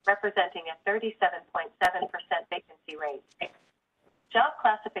 representing a 37.7% vacancy rate. Job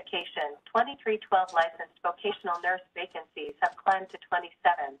classification 2312 licensed vocational nurse vacancies have climbed to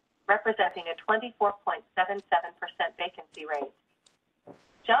 27, representing a 24.77% vacancy rate.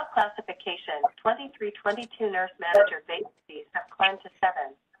 Job classification 2322 nurse manager vacancies have climbed to 7,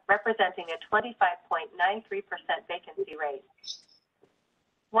 representing a 25.93% vacancy rate.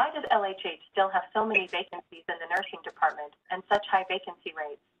 Why does LHH still have so many vacancies in the nursing department and such high vacancy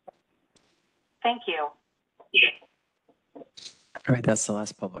rates? Thank you. All right, that's the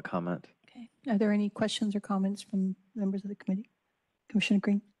last public comment. Okay. Are there any questions or comments from members of the committee? Commissioner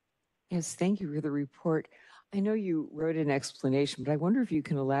Green? Yes, thank you for the report. I know you wrote an explanation, but I wonder if you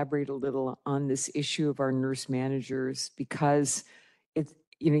can elaborate a little on this issue of our nurse managers, because it's,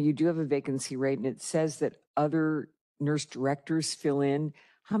 you do have a vacancy rate and it says that other nurse directors fill in.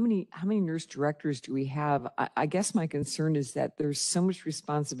 How many nurse directors do we have? I guess my concern is that there's so much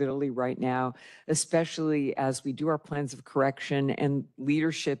responsibility right now, especially as we do our plans of correction and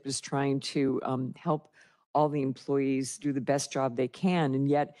leadership is trying to help all the employees do the best job they can. And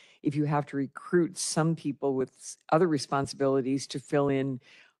yet, if you have to recruit some people with other responsibilities to fill in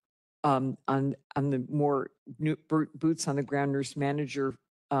on the more boots on the ground nurse manager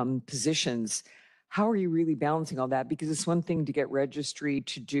positions, how are you really balancing all that? Because it's one thing to get registry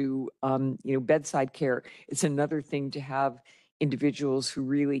to do, bedside care. It's another thing to have individuals who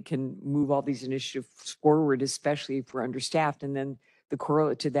really can move all these initiatives forward, especially if we're understaffed. And then the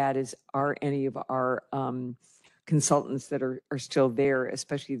correlate to that is, are any of our consultants that are still there,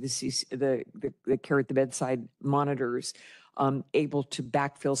 especially the care at the bedside monitors, able to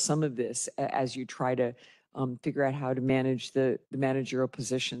backfill some of this as you try to figure out how to manage the managerial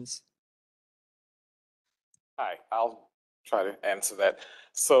positions? Hi, I'll try to answer that.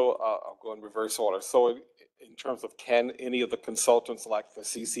 So I'll go in reverse order. So in terms of can any of the consultants like the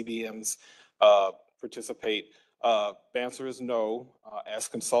CCBMs participate, the answer is no. As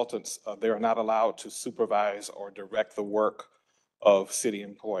consultants, they are not allowed to supervise or direct the work of city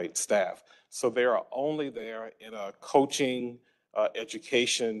employed staff. So they are only there in a coaching,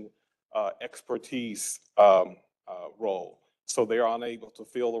 education, expertise role. So they are unable to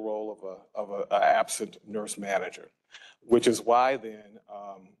fill the role of an absent nurse manager, which is why then,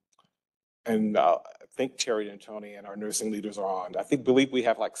 I think Terry and Tony and our nursing leaders are on. Believe we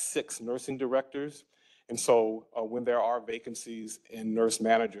have like 6 nursing directors. And so when there are vacancies in nurse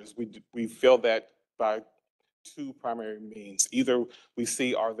managers, we fill that by 2 primary means. Either we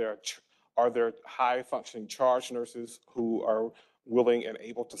see are there high functioning charge nurses who are willing and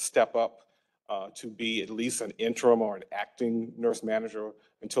able to step up to be at least an interim or an acting nurse manager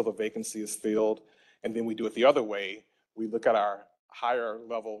until the vacancy is filled. And then we do it the other way. We look at our higher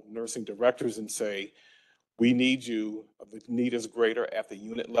level nursing directors and say, we need you, the need is greater at the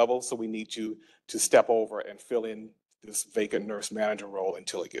unit level, so we need you to step over and fill in this vacant nurse manager role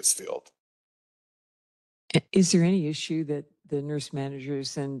until it gets filled. Is there any issue that the nurse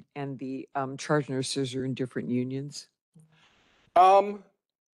managers and the charge nurses are in different unions?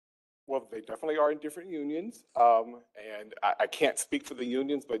 Well, they definitely are in different unions, and I can't speak for the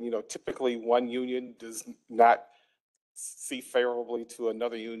unions, but typically one union does not see favorably to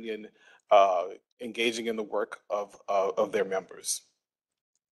another union engaging in the work of their members.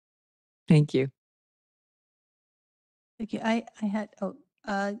 Thank you. Thank you. I had,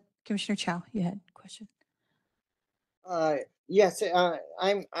 Commissioner Chow, you had a question. Yes,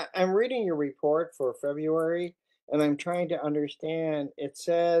 I'm reading your report for February, and I'm trying to understand. It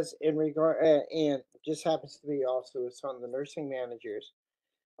says in regard, and just happens to be also it's on the nursing managers.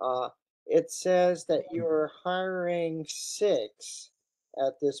 It says that you're hiring 6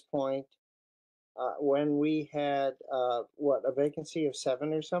 at this point, when we had a vacancy of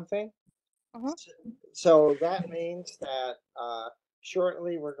 7 or something. So that means that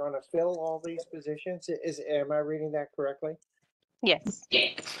shortly we're going to fill all these positions. Am I reading that correctly? Yes.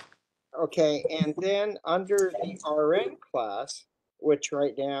 Okay, and then under the RN class, which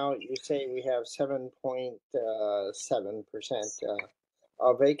right now you say we have 7.7%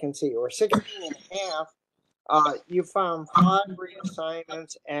 vacancy, or 16.5. You found 5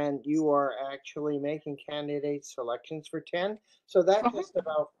 reassignments and you are actually making candidate selections for 10. So that Mhm. just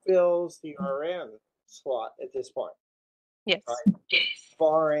about fills the RN slot at this point, Yes, right?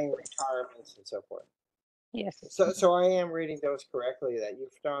 Barring retirements and so forth. yes. So I am reading those correctly, that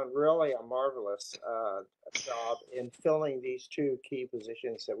you've done really a marvelous job in filling these 2 key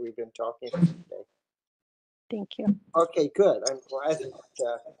positions that we've been talking about today. Thank you. Okay, good. I'm glad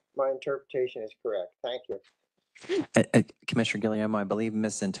that my interpretation is correct. Thank you. Commissioner Guillermo, I believe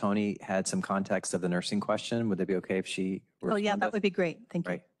Ms. Zantoni had some context of the nursing question. Would it be okay if she Oh, yeah, that responded? would be great. Thank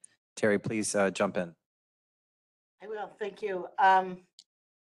you. Right. Terry, please jump in. I will, thank you.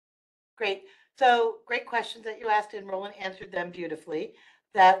 Great. So great questions that you asked, and Roland answered them beautifully.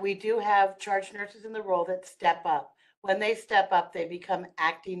 That we do have charge nurses in the role that step up. When they step up, they become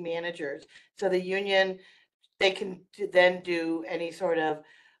acting managers. So the union, they can then do any sort of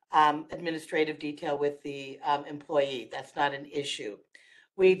administrative detail with the employee. That's not an issue.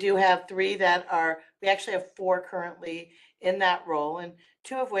 We do have 3 that are, we actually have 4 currently in that role, and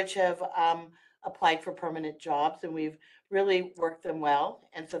 2 of which have applied for permanent jobs, and we've really worked them well.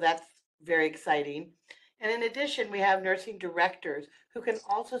 And so that's very exciting. And in addition, we have nursing directors who can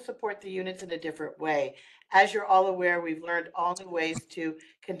also support the units in a different way. As you're all aware, we've learned all new ways to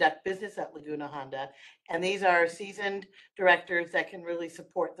conduct business at Laguna Honda, and these are seasoned directors that can really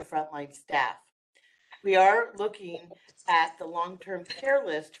support the frontline staff. We are looking at the long-term care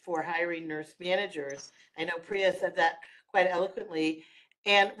list for hiring nurse managers. I know Priya said that quite eloquently.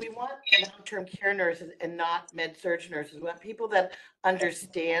 And we want long-term care nurses and not med-surg nurses. We want people that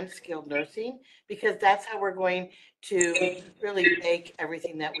understand skilled nursing, because that's how we're going to really bake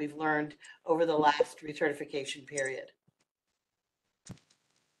everything that we've learned over the last recertification period.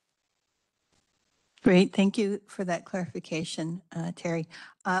 Great. Thank you for that clarification, Terry.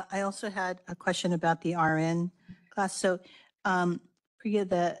 I also had a question about the RN class. So, Priya,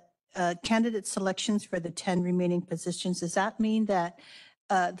 the candidate selections for the 10 remaining positions, does that mean that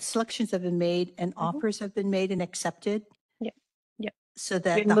the selections have been made and offers have been made and accepted? Yeah, yeah. So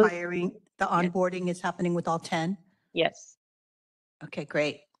that We the moved- hiring, the Yeah. onboarding is happening with all 10? Yes, Okay,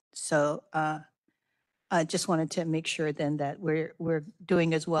 great. So I just wanted to make sure then that we're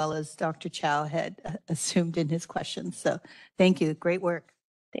doing as well as Dr. Chow had assumed in his questions. So thank you. Great work.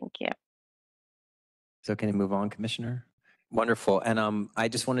 thank you. So can you move on, Commissioner? Wonderful. And I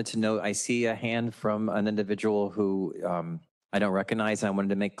just wanted to know, I see a hand from an individual who I don't recognize. I wanted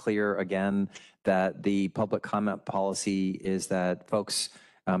to make clear again that the public comment policy is that folks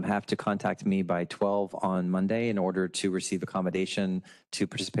have to contact me by 12 on Monday in order to receive accommodation to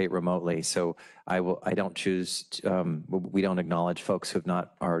participate remotely. So I don't choose, we don't acknowledge folks who have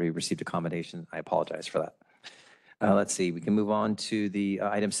not already received accommodation. I apologize for that. Let's see, we can move on to the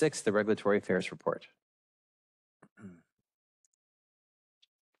item 6, the regulatory affairs report.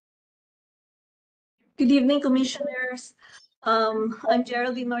 Good evening, Commissioners. I'm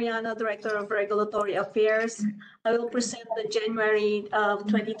Geraldine Mariano, Director of Regulatory Affairs. I will present the January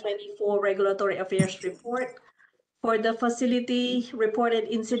 2024 Regulatory Affairs Report. For the facility reported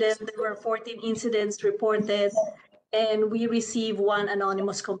incident, there were 14 incidents reported, and we received 1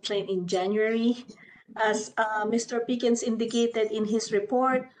 anonymous complaint in January. As Mr. Pickens indicated in his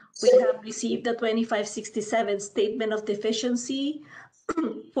report, we have received the 2567 Statement of Deficiency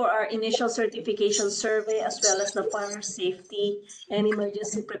for our initial certification survey, as well as the fire safety and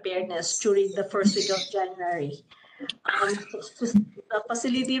emergency preparedness during the first week of January. The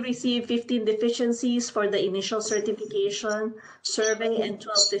facility received 15 deficiencies for the initial certification survey and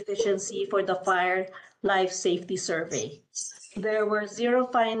 12 deficiency for the fire life safety survey. There were 0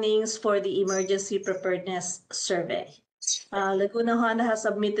 findings for the emergency preparedness survey. Laguna Honda has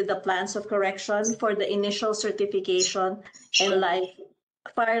submitted the plans of correction for the initial certification and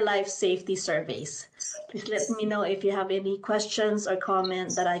fire life safety surveys. Please let me know if you have any questions or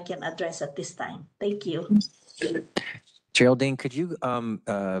comment that I can address at this time. Thank you. Geraldine, could you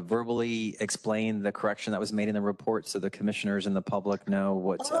verbally explain the correction that was made in the report so the commissioners and the public know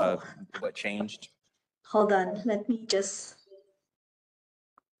what changed? Hold on, let me just.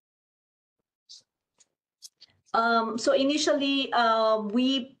 So initially,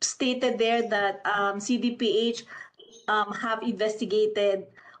 we stated there that CDPH have investigated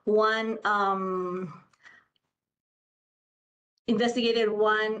one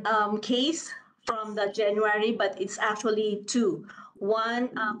case from the January, but it's actually 2. One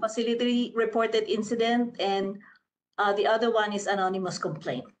facility reported incident, and the other one is anonymous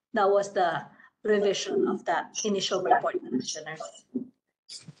complaint. That was the revision of that initial report, Commissioners.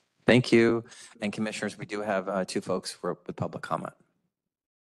 Thank you. And commissioners, we do have 2 folks with public comment.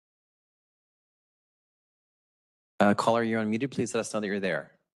 Caller, you're unmuted. Please let us know that you're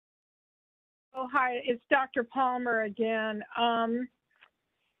there. Oh, hi, it's Dr. Palmer again.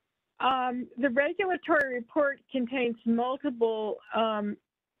 The regulatory report contains multiple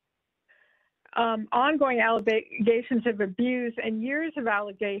ongoing allegations of abuse and years of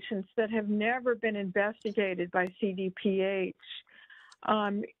allegations that have never been investigated by CDPH.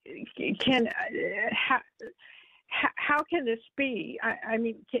 How can this be? I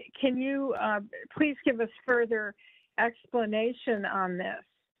mean, can you please give us further explanation on this?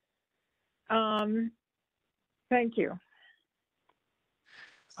 Thank you.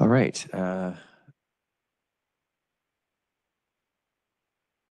 All right.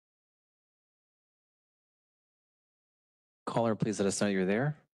 Caller, please let us know you're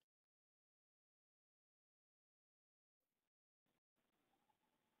there.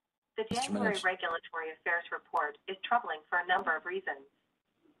 The January Regulatory Affairs Report is troubling for a number of reasons.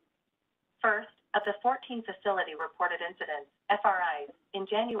 First, of the 14 facility reported incidents, FRIs, in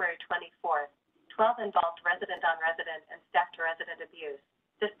January 24th, 12 involved resident-on-resident and staff-to-resident abuse,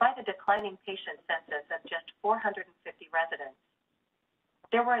 despite a declining patient census of just 450 residents.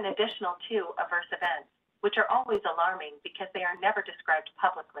 There were an additional 2 adverse events, which are always alarming because they are never described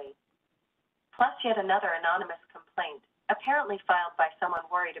publicly. Plus yet another anonymous complaint, apparently filed by someone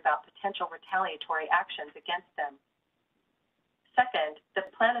worried about potential retaliatory actions against them. Second, the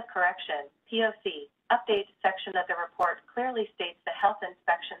Plan of Correction, POC, updates section of the report clearly states the Health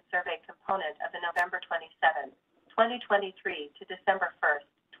Inspection Survey component of the November 27, 2023 to December 1st,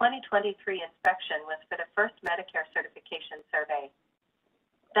 2023 inspection was for the first Medicare certification survey.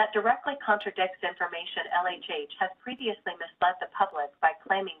 That directly contradicts information LHH has previously misled the public by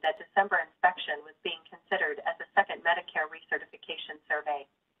claiming that December inspection was being considered as a second Medicare recertification survey.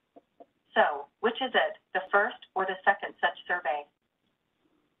 So, which is it, the first or the second such survey?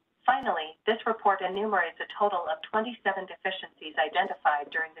 Finally, this report enumerates a total of 27 deficiencies identified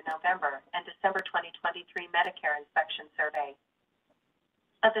during the November and December 2023 Medicare inspection survey.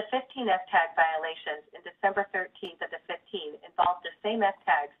 Of the 15 F-tag violations in December 13th of the 15 involved the same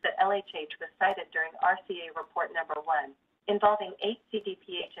F-tags that LHH was cited during RCA report number 1, involving 8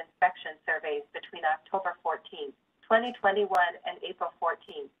 CDPH inspection surveys between October 14th, 2021 and April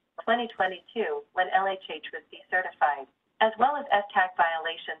 14th, 2022, when LHH was decertified, as well as F-tag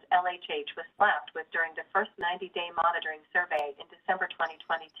violations LHH was slapped with during the first 90-day monitoring survey in December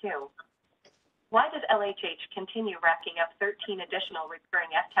 2022. Why does LHH continue racking up 13 additional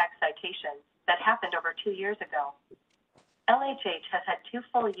recurring F-tag citations that happened over 2 years ago? LHH has had 2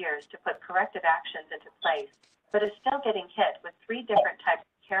 full years to put corrective actions into place, but is still getting hit with 3 different types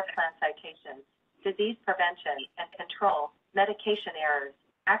of care plan citations: disease prevention and control, medication errors,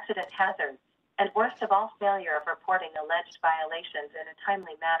 accident hazards, and worst of all, failure of reporting alleged violations in a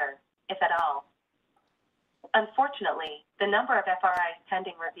timely manner, if at all. Unfortunately, the number of FRIs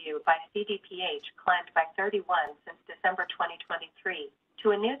pending review by CDPH climbed by 31 since December 2023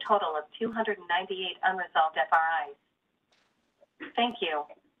 to a new total of 298 unresolved FRIs. Thank you.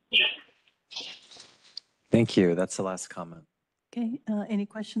 Thank you. That's the last comment. Okay, any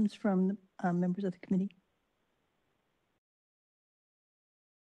questions from members of the committee?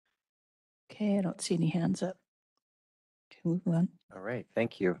 Okay, I don't see any hands up. Okay, move on. All right.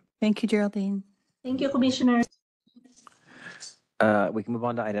 Thank you. Thank you, Geraldine. Thank you, Commissioners. We can move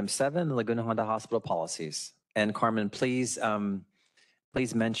on to item 7, Laguna Honda Hospital policies. And Carmen, please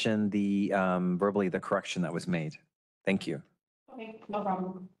mention the verbally the correction that was made. Thank you. Okay, no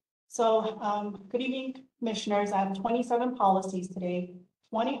problem. So, good evening, Commissioners. I have 27 policies today,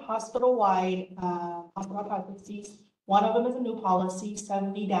 20 hospital-wide hospital policies. One of them is a new policy,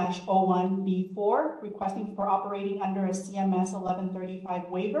 70-01B4, requesting for operating under a CMS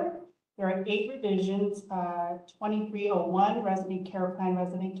 1135 waiver. There are 8 revisions, 2301, resident care plan,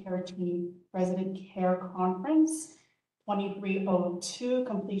 resident care team, resident care conference. 2302,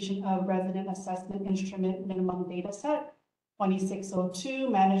 completion of resident assessment instrument minimum data set. 2602,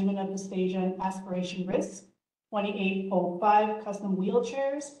 management of dysphagia and aspiration risk. 2805, custom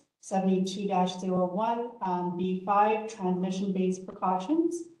wheelchairs. 72-01, B5, transmission-based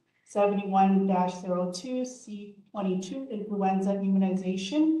precautions. 71-02, C22, influenza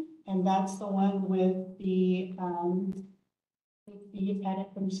immunization. And that's the one with the edit,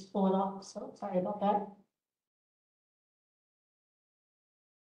 let me just pull it up. So sorry about that.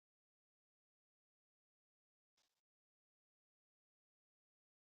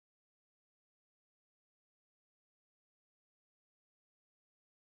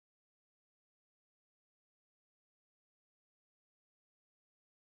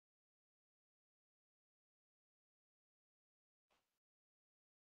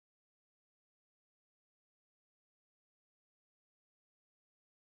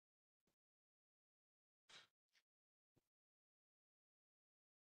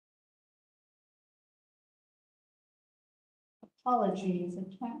 Apologies, I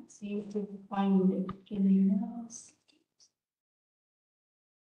can't seem to find it. Give me now.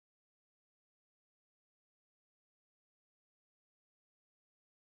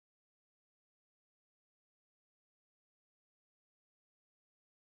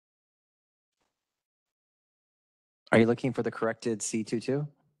 Are you looking for the corrected C22?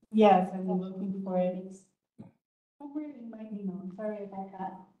 Yes, I'm looking for it. It's somewhere in my email. Sorry about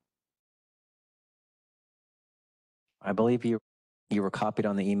that. I believe you were copied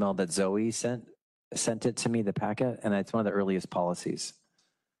on the email that Zoe sent it to me, the packet, and it's one of the earliest policies.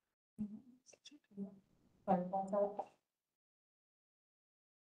 Sorry about that.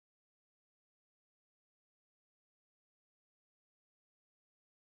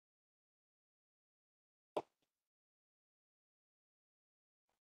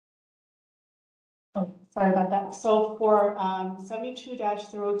 Oh, sorry about that. So for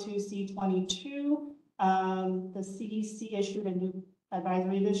 72-02C22, the CDC issued a new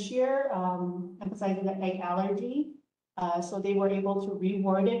advisory this year, emphasizing the egg allergy. So they were able to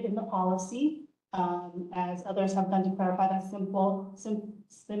reword it in the policy, as others have done, to clarify that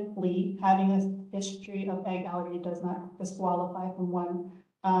simply having a history of egg allergy does not disqualify from one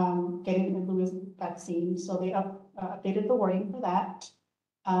getting the influenza vaccine. So they updated the wording for that.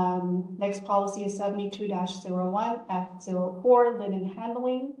 Next policy is 72-01 F04 linen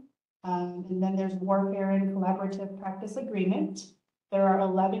handling. And then there's warfare and collaborative practice agreement. There are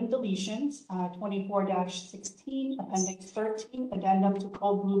 11 deletions, 24-16 appendix 13 addendum to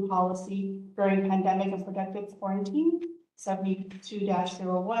cold blue policy during pandemic and protective quarantine.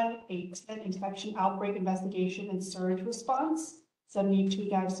 72-01 810 infection outbreak investigation and surge response.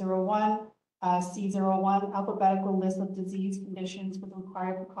 72-01 C01, alphabetical list of disease conditions with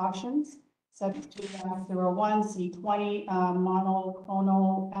required precautions. 72-01, C20,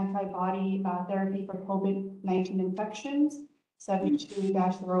 monoclonal antibody therapy for COVID-19 infections.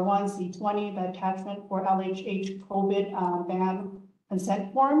 72-01, C20, the attachment for LHH COVID ban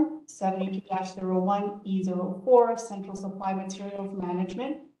consent form. 72-01, E04, central supply materials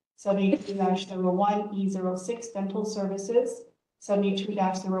management. 72-01, E06, dental services.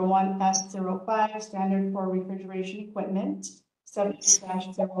 72-01 F05, standard for refrigeration equipment.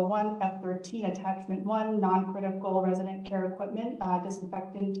 72-01 F13, attachment 1, non-critical resident care equipment,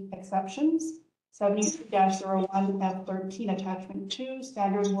 disinfectant exceptions. 72-01 F13, attachment 2,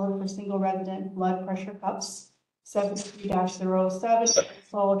 standard work for single resident blood pressure cups. 73-07,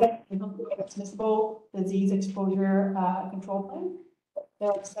 transmissible disease exposure control plan.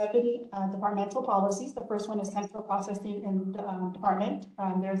 There are 7 departmental policies. The first one is central processing and department.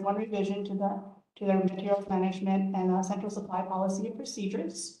 There's one revision to their materials management and central supply policy and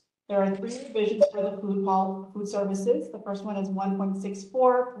procedures. There are 3 revisions for the food services. The first one is 1.64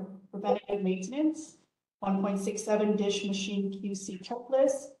 for preventative maintenance, 1.67 dish machine QC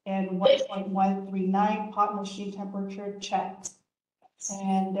checklist, and 1.139 pot machine temperature checks.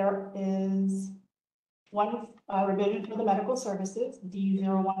 And there is one revision for the medical services,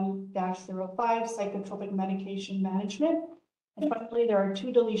 D01-05, psychotropic medication management. And finally, there are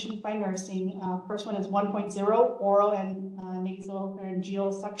 2 deletions by nursing. First one is 1.0, oral and nasal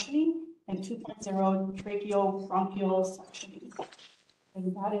pharyngeal suctioning, and 2.0, tracheobronchial suctioning.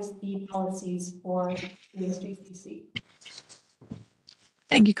 And that is the policies for JCC.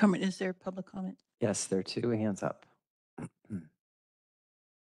 Thank you, Carmen. Is there public comment? Yes, there are 2 hands up.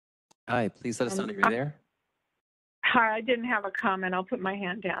 Hi, please let us know that you're there. Hi, I didn't have a comment. I'll put my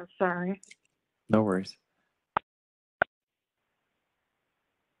hand down. Sorry. No worries.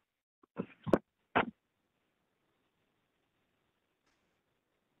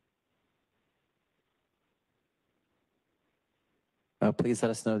 Please let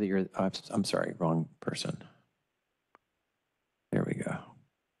us know that you're, I'm sorry, wrong person. There we go.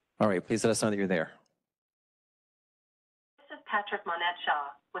 All right, please let us know that you're there. This is Patrick Monette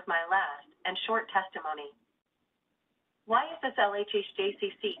Shaw with my last and short testimony. Why is this LHH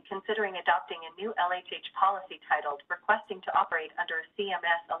JCC considering adopting a new LHH policy titled Requesting to Operate under a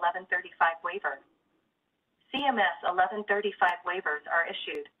CMS 1135 waiver? CMS 1135 waivers are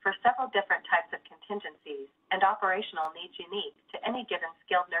issued for several different types of contingencies and operational needs unique to any given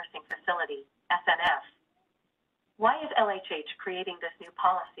skilled nursing facility, SNF. Why is LHH creating this new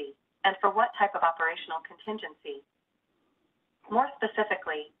policy, and for what type of operational contingency? More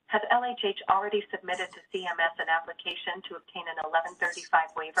specifically, has LHH already submitted to CMS an application to obtain an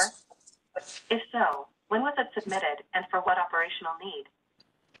 1135 waiver? If so, when was it submitted and for what operational need?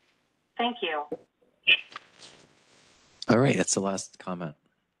 Thank you. All right, that's the last comment.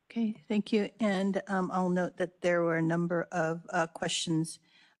 Okay, thank you. And I'll note that there were a number of questions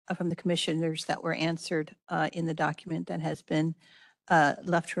from the commissioners that were answered in the document that has been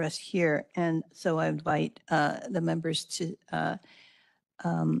left for us here. And so I invite the members to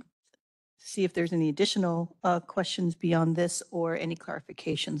um, see if there's any additional questions beyond this or any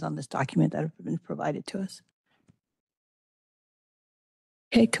clarifications on this document that have been provided to us.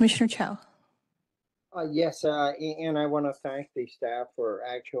 Okay, Commissioner Chow. Yes, and I want to thank the staff for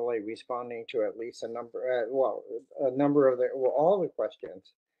actually responding to at least a number, all the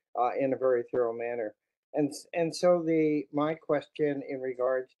questions in a very thorough manner. And so my question in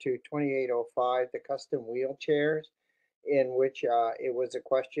regards to 2805, the custom wheelchairs, in which it was a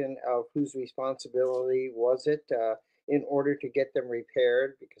question of whose responsibility was it in order to get them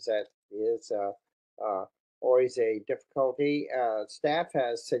repaired, because that is always a difficulty. Staff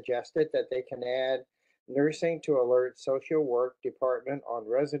has suggested that they can add nursing to alert social work department on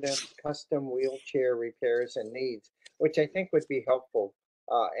residents' custom wheelchair repairs and needs, which I think would be helpful.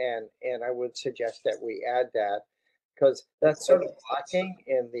 And I would suggest that we add that, because that's sort of lacking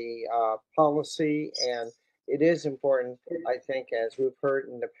in the policy. And it is important, I think, as we've heard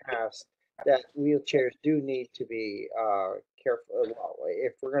in the past, that wheelchairs do need to be careful. Well,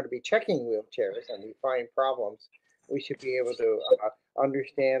 if we're going to be checking wheelchairs and we find problems, we should be able to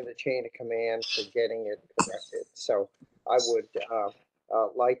understand the chain of command for getting it corrected. So I would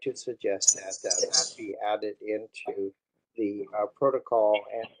like to suggest that be added into the protocol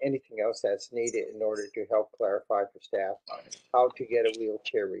and anything else that's needed in order to help clarify for staff how to get a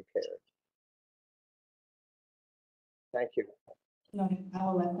wheelchair repaired. Thank you. No,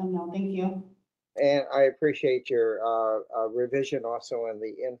 I'll let them know. Thank you. And I appreciate your revision also on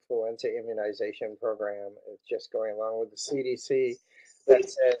the influenza immunization program. It's just going along with the CDC that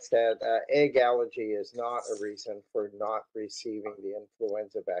says that egg allergy is not a reason for not receiving the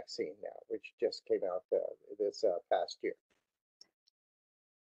influenza vaccine now, which just came out this past year.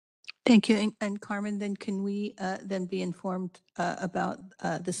 Thank you. And Carmen, then can we then be informed about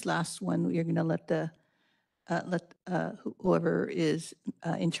this last one? You're going to let whoever is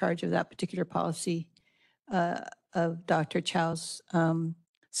in charge of that particular policy of Dr. Chow's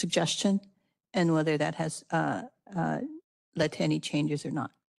suggestion and whether that has led to any changes or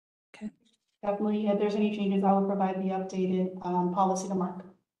not. Okay. Definitely, if there's any changes, I will provide the updated policy to Mark.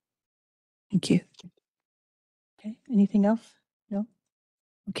 Thank you. Okay, anything else? No?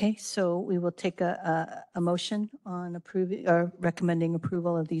 Okay, so we will take a motion on approving or recommending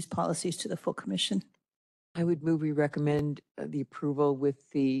approval of these policies to the full commission. I would move we recommend the approval with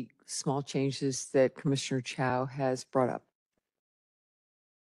the small changes that Commissioner Chow has brought up.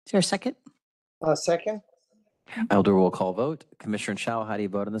 Is there a second? Second? I'll do a roll call vote. Commissioner Chow, how do you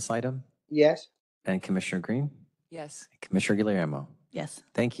vote on this item? Yes. And Commissioner Green? Yes. Commissioner Guillermo? Yes.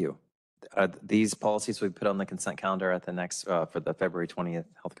 Thank you. These policies we put on the consent calendar at the next, for the February 20th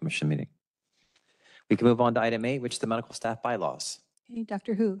Health Commission meeting. We can move on to item 8, which is the medical staff bylaws. Hey,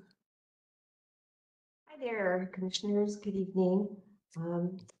 Dr. Hu. Hi there, commissioners. Good evening.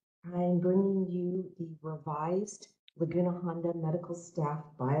 I'm bringing you the revised Laguna Honda medical staff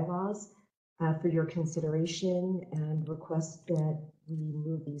bylaws for your consideration, and request that we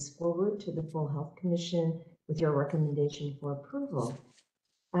move these forward to the full Health Commission with your recommendation for approval.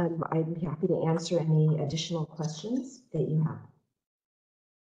 I'd be happy to answer any additional questions that you have.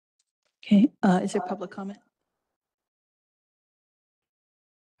 Okay, is there public comment?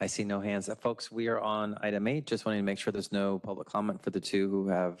 I see no hands up. Folks, we are on item 8. Just wanting to make sure there's no public comment for the two who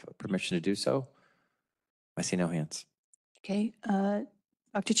have permission to do so. I see no hands. Okay,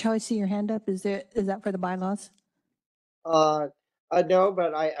 Dr. Chow, I see your hand up. Is that for the bylaws? No,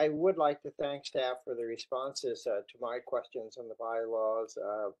 but I would like to thank staff for the responses to my questions on the bylaws.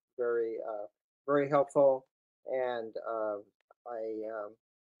 Very, very helpful. And I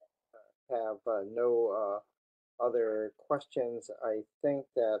have no other questions. I think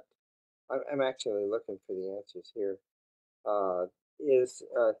that I'm actually looking for the answers here.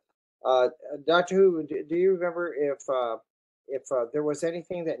 Dr. Hu, do you remember if there was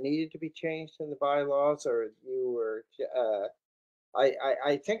anything that needed to be changed in the bylaws, or you were?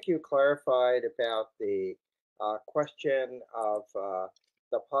 I think you clarified about the question of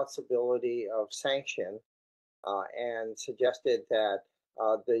the possibility of sanction and suggested that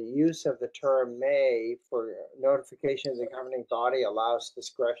the use of the term may for notification of the governing body allows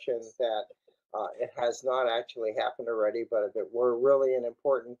discretion, that it has not actually happened already, but if it were really an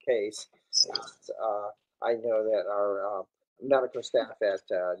important case, I know that our medical staff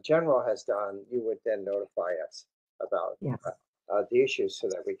at General has done, you would then notify us about the issues so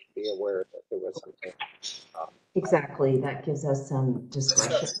that we can be aware that there was something. Exactly, that gives us some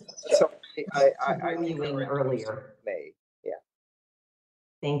discretion. So I bring you in earlier. May, yeah.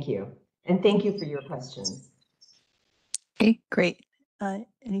 Thank you. And thank you for your questions. Okay, great.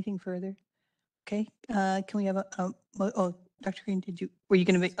 Anything further? Okay, can we have oh, Dr. Green, were you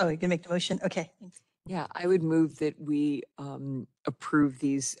going to make, you're going to make the motion? Okay, thanks. Yeah, I would move that we approve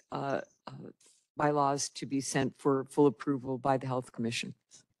these bylaws to be sent for full approval by the Health Commission.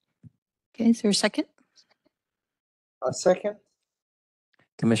 Okay, is there a second? A second?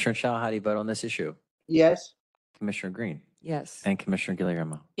 Commissioner Chow, how do you vote on this issue? Yes. Commissioner Green Yes. and Commissioner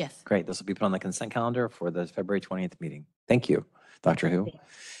Guillermo. Yes. Great. This will be put on the consent calendar for the February 20th meeting. Thank you, Dr. Hu.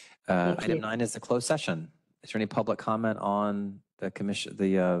 Thank Item you. 9 is the closed session. Is there any public comment on the commission,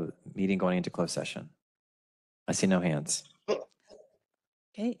 the meeting going into closed session? I see no hands.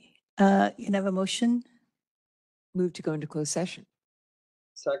 Okay, you can have a motion? Move to go into closed session.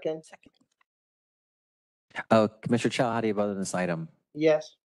 Second? Second. Oh, Commissioner Chow, how do you vote on this item?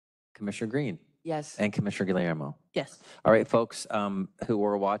 Yes. Commissioner Green Yes. and Commissioner Guillermo. Yes. All right, folks who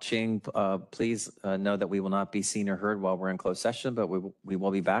are watching, please know that we will not be seen or heard while we're in closed session, but we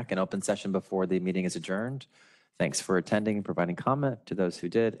will be back in open session before the meeting is adjourned. Thanks for attending and providing comment to those who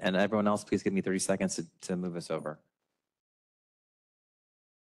did. And everyone else, please give me 30 seconds to move us over.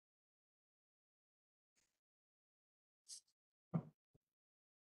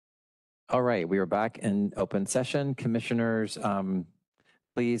 All right, we are back in open session. Commissioners,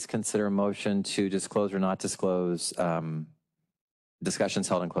 please consider a motion to disclose or not disclose discussions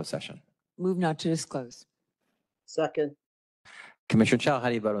held in closed session. Move not to disclose. Second? Commissioner Chow, how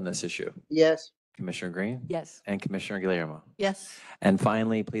do you vote on this issue? Yes. Commissioner Green? Yes. And Commissioner Guillermo? Yes. And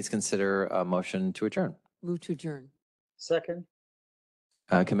finally, please consider a motion to adjourn. Move to adjourn. Second?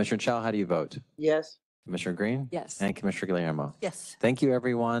 Commissioner Chow, how do you vote? Yes. Commissioner Green? Yes. And Commissioner Guillermo? Yes. Thank you,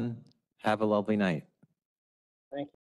 everyone. Have a lovely night.